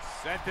Quinn.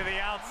 Sent to the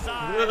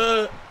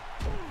outside.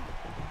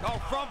 Oh,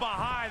 from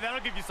behind. That'll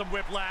give you some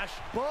whiplash.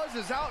 Buzz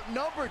is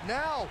outnumbered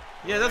now.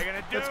 Yeah,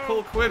 that's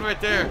Cole Quinn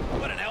right there.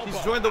 What an elbow.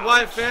 He's joined the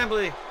Wyatt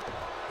family.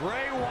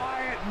 Bray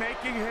Wyatt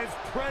making his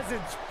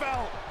presence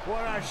felt.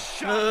 What a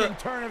shocking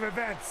turn of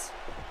events.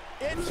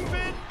 It's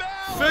Finn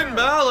Balor. Finn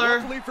Balor.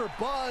 Luckily for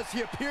Buzz,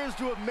 he appears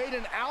to have made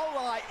an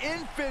ally in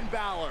Finn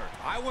Balor.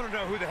 I want to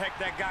know who the heck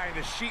that guy in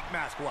the sheep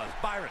mask was.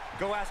 Byron,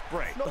 go ask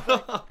Bray.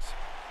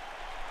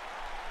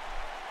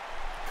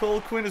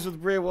 Cole Quinn is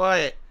with Bray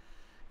Wyatt.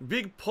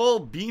 Big Paul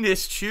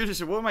Venus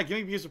chooses. What am I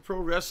giving me as a pro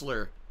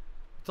wrestler?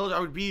 I told you I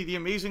would be the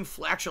amazing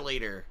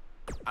flatulator.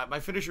 My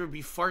finisher would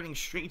be farting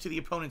straight into the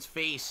opponent's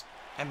face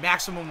at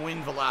maximum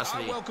wind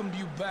velocity. I welcomed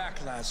you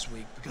back last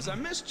week because I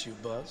missed you,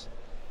 Buzz.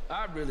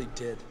 I really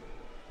did.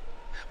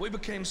 We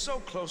became so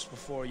close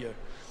before your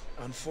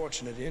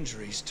unfortunate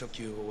injuries took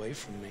you away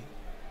from me.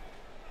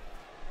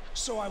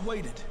 So I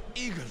waited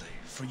eagerly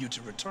for you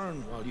to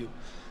return while you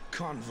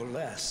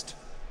convalesced.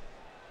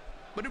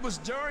 But it was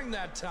during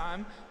that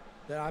time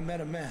that I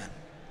met a man.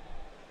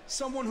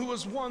 Someone who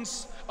was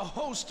once a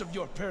host of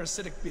your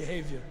parasitic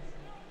behavior.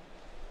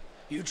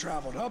 You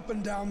traveled up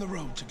and down the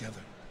road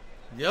together.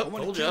 Yep, but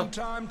when it came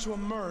time to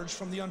emerge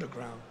from the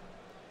underground,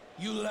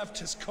 you left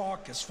his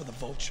carcass for the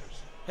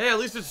vultures. Hey, at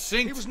least it's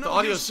synced. The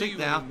audio's synced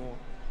now.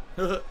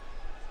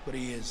 But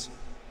he is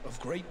of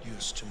great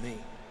use to me.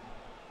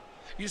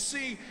 You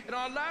see, in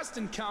our last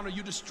encounter,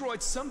 you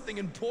destroyed something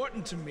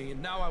important to me,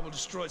 and now I will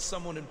destroy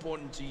someone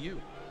important to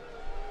you.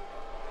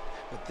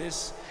 But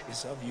this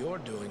is of your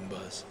doing,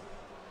 Buzz.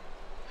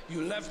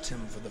 You left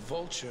him for the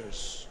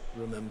vultures,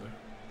 remember?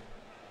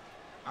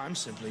 I'm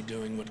simply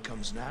doing what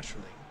comes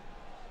naturally.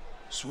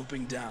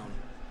 Swooping down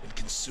and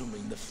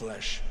consuming the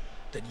flesh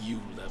that you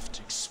left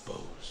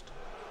exposed.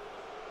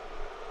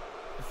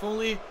 If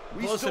only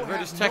Buzz had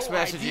read his text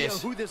messages. We still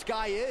have no idea who this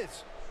guy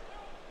is.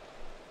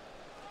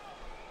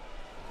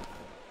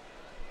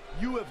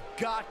 You have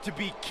got to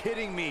be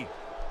kidding me.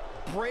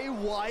 Bray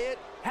Wyatt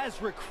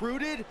has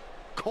recruited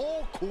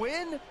Cole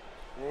Quinn?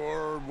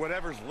 Or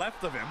whatever's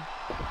left of him.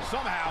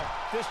 Somehow,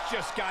 this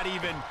just got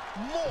even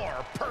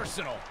more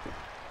personal.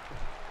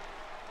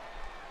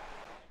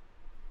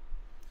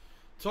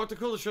 Talk to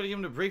Cole to try to get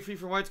him to break free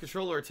from Wyatt's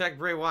control or attack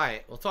Bray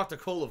Wyatt. Well, talk to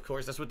Cole, of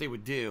course. That's what they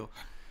would do.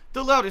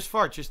 The loudest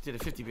fart just did a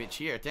 50-bit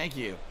cheer. Thank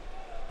you.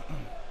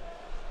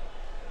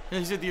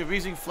 He said the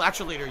amazing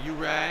flatulator you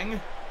rang.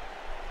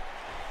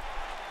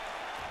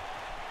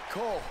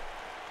 Cole.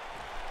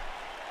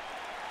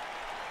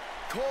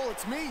 Cole,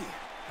 it's me.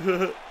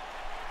 I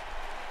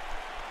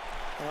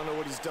don't know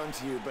what he's done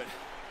to you, but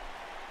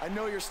I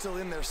know you're still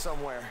in there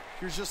somewhere.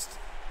 You're just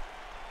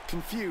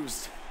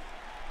confused.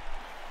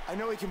 I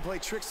know he can play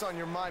tricks on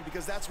your mind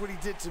because that's what he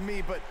did to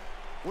me, but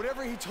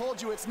whatever he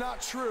told you, it's not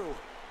true.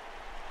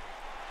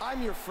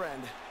 I'm your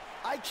friend.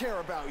 I care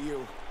about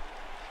you.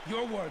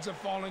 Your words are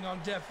falling on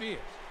deaf ears.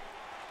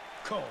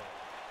 Cole,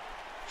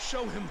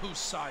 show him whose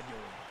side you're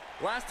on.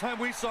 Last time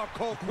we saw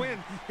Cole Quinn,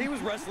 he was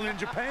wrestling in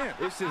Japan.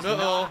 This is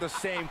not the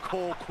same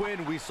Cole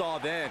Quinn we saw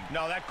then.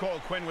 No, that Cole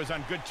Quinn was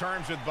on good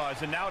terms with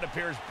Buzz, and now it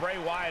appears Bray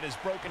Wyatt has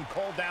broken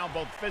Cole down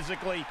both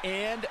physically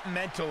and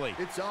mentally.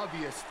 It's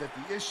obvious that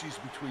the issues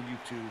between you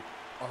two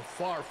are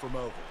far from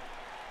over.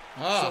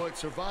 So at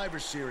Survivor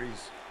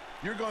Series,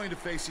 you're going to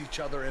face each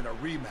other in a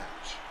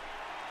rematch.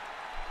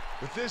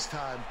 But this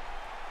time,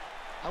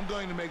 I'm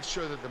going to make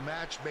sure that the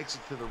match makes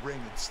it to the ring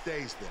and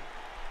stays there.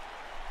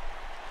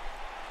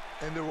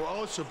 And there will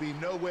also be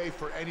no way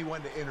for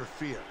anyone to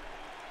interfere.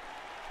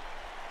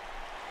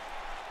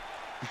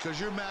 Because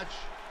your match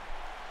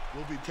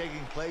will be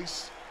taking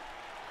place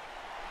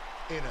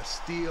in a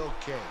steel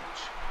cage.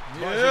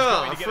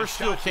 Yeah, a first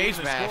steel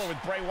cage match.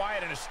 With Bray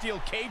Wyatt in a steel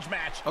cage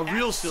match. A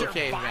real steel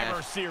cage match.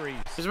 Survivor Series.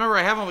 Because remember,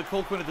 I have one with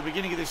Cole Quinn at the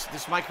beginning of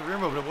this my career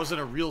mode, but it wasn't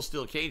a real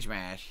steel cage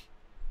match.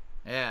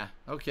 Yeah,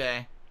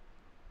 okay.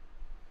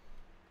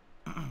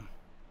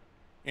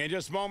 In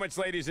just moments,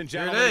 ladies and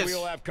gentlemen, we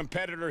will have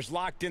competitors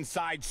locked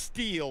inside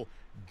steel.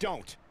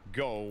 Don't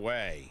go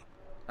away.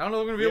 I don't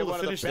know if we're going to be able to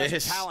finish one of the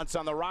this. best talents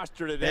on the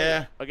roster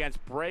today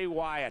against Bray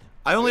Wyatt.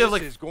 I only have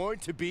like... This is going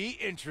to be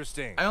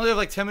interesting. I only have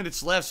like 10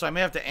 minutes left, so I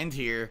may have to end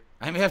here.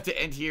 I may have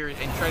to end here and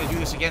try to do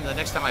this again the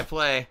next time I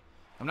play.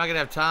 I'm not going to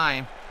have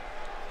time.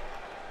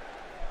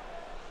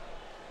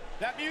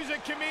 That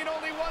music can mean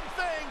only one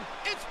thing.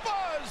 It's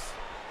Buzz.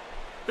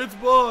 It's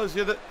Buzz.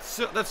 Yeah,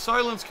 that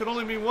silence can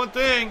only mean one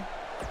thing.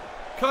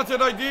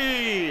 Content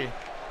ID.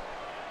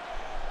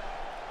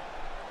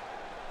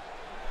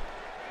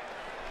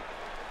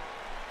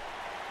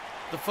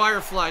 The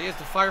Firefly. Yes,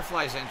 the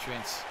Firefly's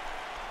entrance.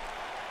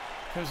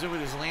 Comes in with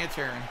his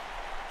lantern.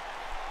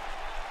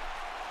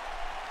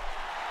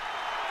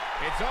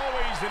 It's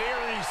always an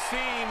eerie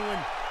scene when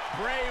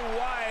Bray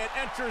Wyatt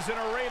enters an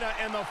arena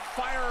and the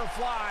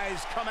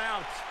Fireflies come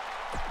out.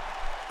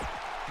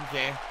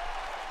 Okay.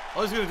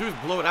 All he's going to do is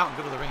blow it out and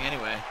go to the ring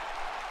anyway.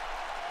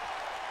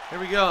 Here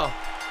we go.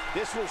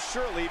 This will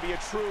surely be a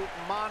true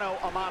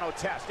mano-a-mano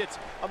test. It's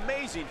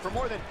amazing. For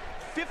more than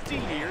 50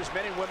 years,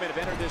 men and women have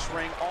entered this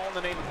ring all in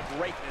the name of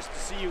greatness to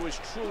see who is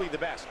truly the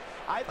best.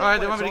 I think all right,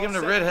 they want me to give him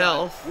the red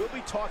health. We'll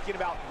be talking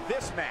about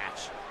this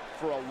match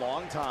for a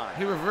long time.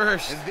 He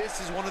reversed. And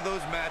this is one of those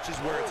matches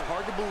where it's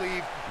hard to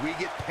believe we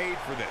get paid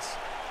for this.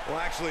 Well,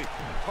 actually,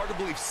 hard to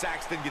believe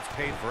Saxton gets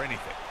paid for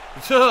anything.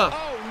 Oh,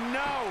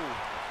 no!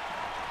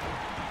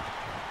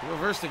 He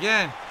reversed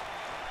again.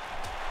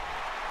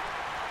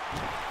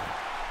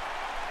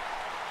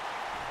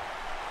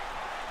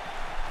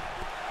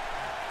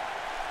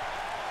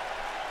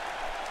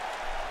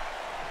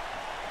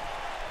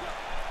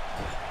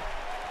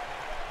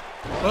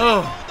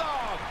 Oh!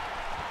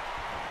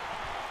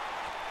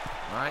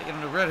 Alright, get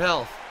him to red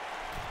health.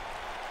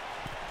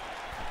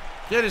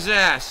 Get his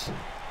ass.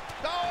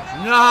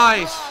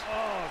 Nice!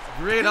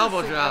 Great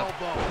elbow drop.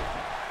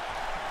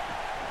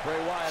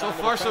 So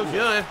far, so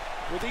good.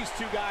 With these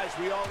two guys,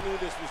 we all knew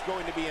this was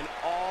going to be an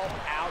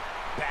all-out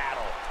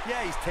battle.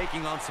 Yeah, he's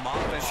taking on some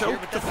offense.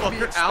 Choke the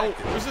fucker out.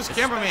 Where's this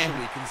cameraman?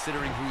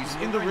 Considering who he's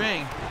in the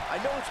ring. I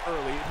know it's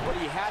early, but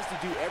he has to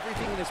do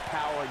everything in his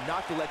power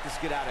not to let this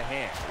get out of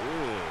hand.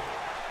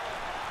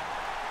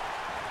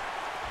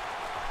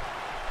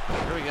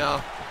 Here we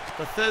go.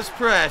 The Fizz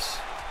press.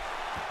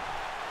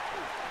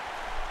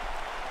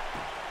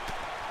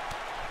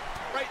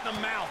 Right in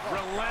the mouth.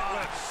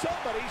 Relentless.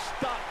 Somebody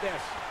stop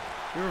this.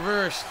 He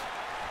reversed.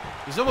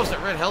 He's almost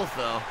at red health,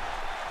 though.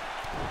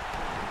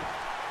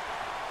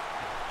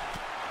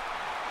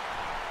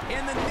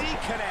 And the knee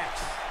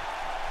connects.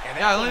 And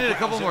yeah, I only need a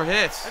couple more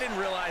hits. I didn't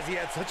realize he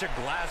had such a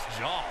glass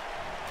jaw.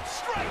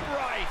 Strike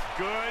right.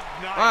 Good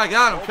night. All right,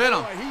 got him. Pin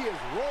him. He is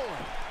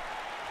rolling.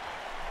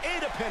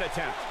 And a pin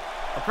attempt.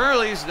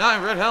 Apparently, he's not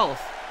in red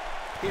health.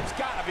 It's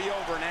got to be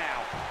over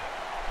now.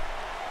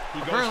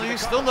 Apparently,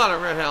 he's still not at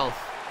red health.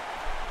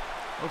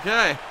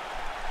 Okay.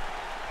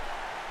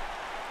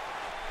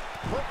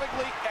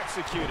 Perfectly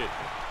executed.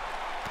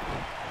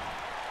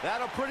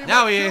 That'll pretty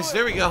now much he is.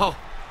 There we go.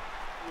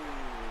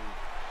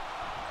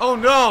 Oh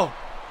no!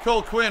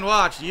 Cole Quinn,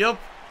 watch. Yup.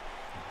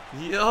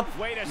 Yup.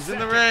 He's in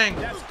the ring.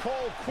 That's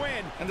Cole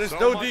Quinn. And there's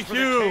no much DQ. for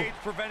the cage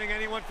preventing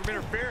anyone from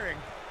interfering.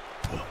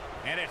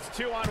 And it's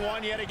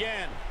 2-on-1 yet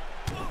again.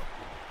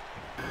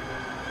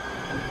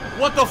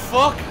 What the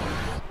fuck?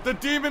 The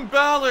Demon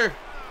Balor.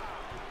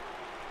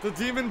 The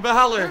Demon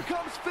Balor. Here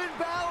comes Finn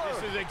Balor.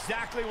 This is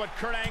exactly what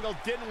Kurt Angle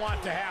didn't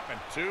want to happen.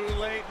 Too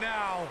late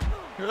now.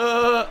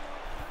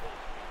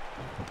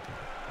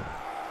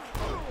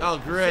 Oh,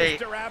 great.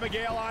 Sister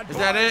Abigail on Is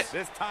that it?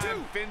 This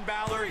time, Finn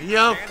Balor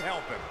Yep. can't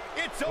help him.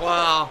 It's over.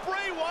 Wow.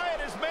 Bray Wyatt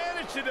has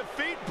managed to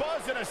defeat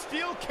Buzz in a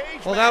steel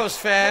cage Well, match. that was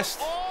fast.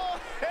 All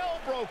hell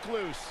broke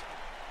loose.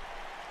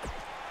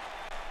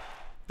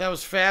 That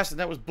was fast and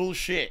that was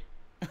bullshit.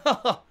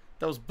 That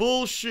was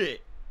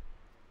bullshit.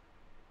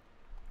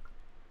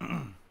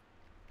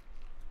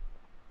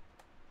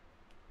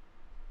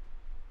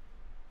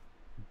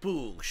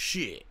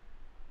 Bullshit.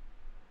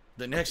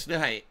 The next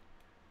night,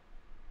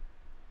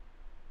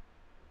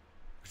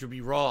 which will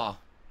be Raw.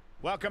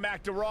 Welcome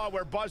back to Raw,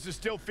 where Buzz is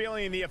still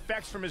feeling the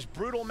effects from his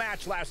brutal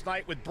match last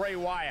night with Bray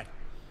Wyatt.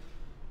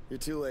 You're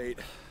too late.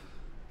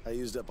 I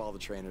used up all the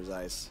trainer's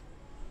ice.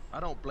 I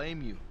don't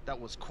blame you. That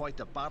was quite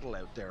a battle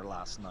out there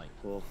last night.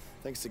 Well,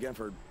 thanks again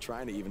for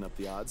trying to even up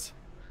the odds.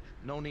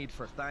 No need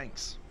for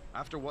thanks.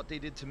 After what they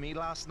did to me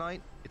last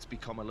night, it's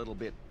become a little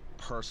bit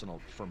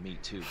personal for me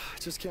too. I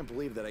just can't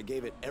believe that I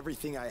gave it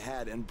everything I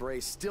had and Bray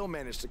still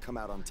managed to come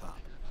out on top.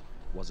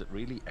 Was it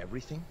really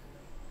everything?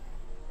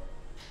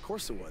 Of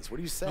course it was. What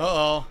do you say?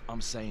 Uh-oh.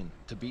 I'm saying,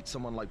 to beat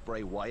someone like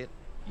Bray Wyatt,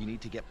 you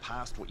need to get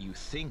past what you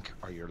think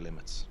are your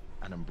limits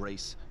and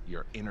embrace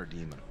your inner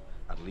demon.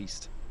 At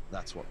least,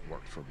 that's what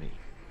worked for me.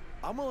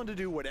 I'm willing to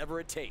do whatever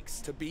it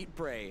takes to beat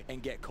Bray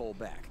and get Cole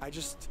back. I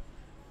just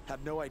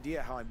have no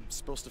idea how I'm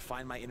supposed to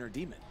find my inner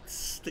demon.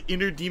 It's the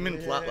inner demon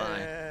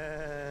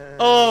plotline.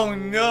 Oh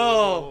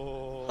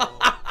no!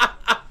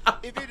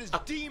 If it is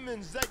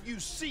demons that you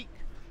seek,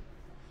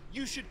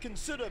 you should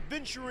consider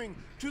venturing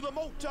to the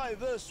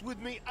multiverse with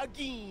me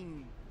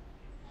again.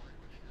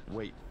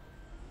 Wait,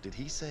 did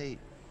he say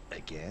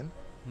again?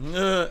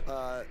 Yeah,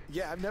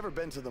 I've never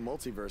been to the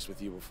multiverse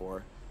with you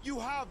before. You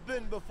have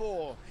been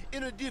before,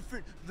 in a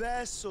different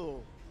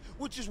vessel,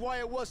 which is why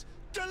it was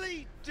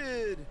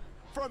deleted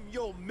from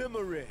your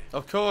memory.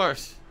 Of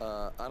course.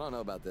 I don't know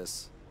about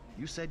this.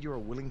 You said you were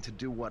willing to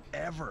do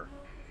whatever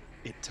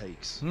it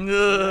takes. I'm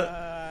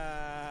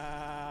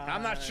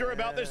not sure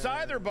about this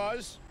either,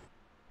 Buzz.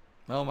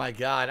 Oh my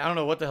god, I don't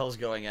know what the hell's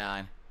going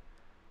on.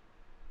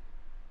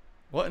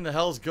 What in the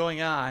hell's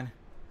going on?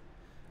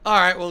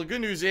 Alright, well the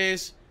good news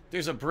is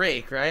there's a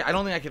break, right? I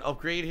don't think I can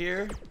upgrade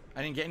here.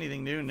 I didn't get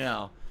anything new,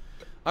 no.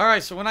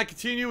 Alright, so when I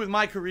continue with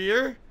my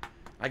career,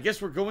 I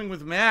guess we're going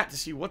with Matt to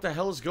see what the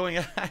hell is going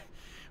on.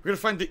 We're going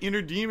to find the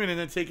inner demon and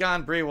then take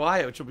on Bray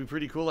Wyatt, which will be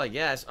pretty cool, I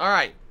guess.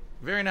 Alright,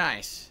 very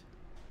nice.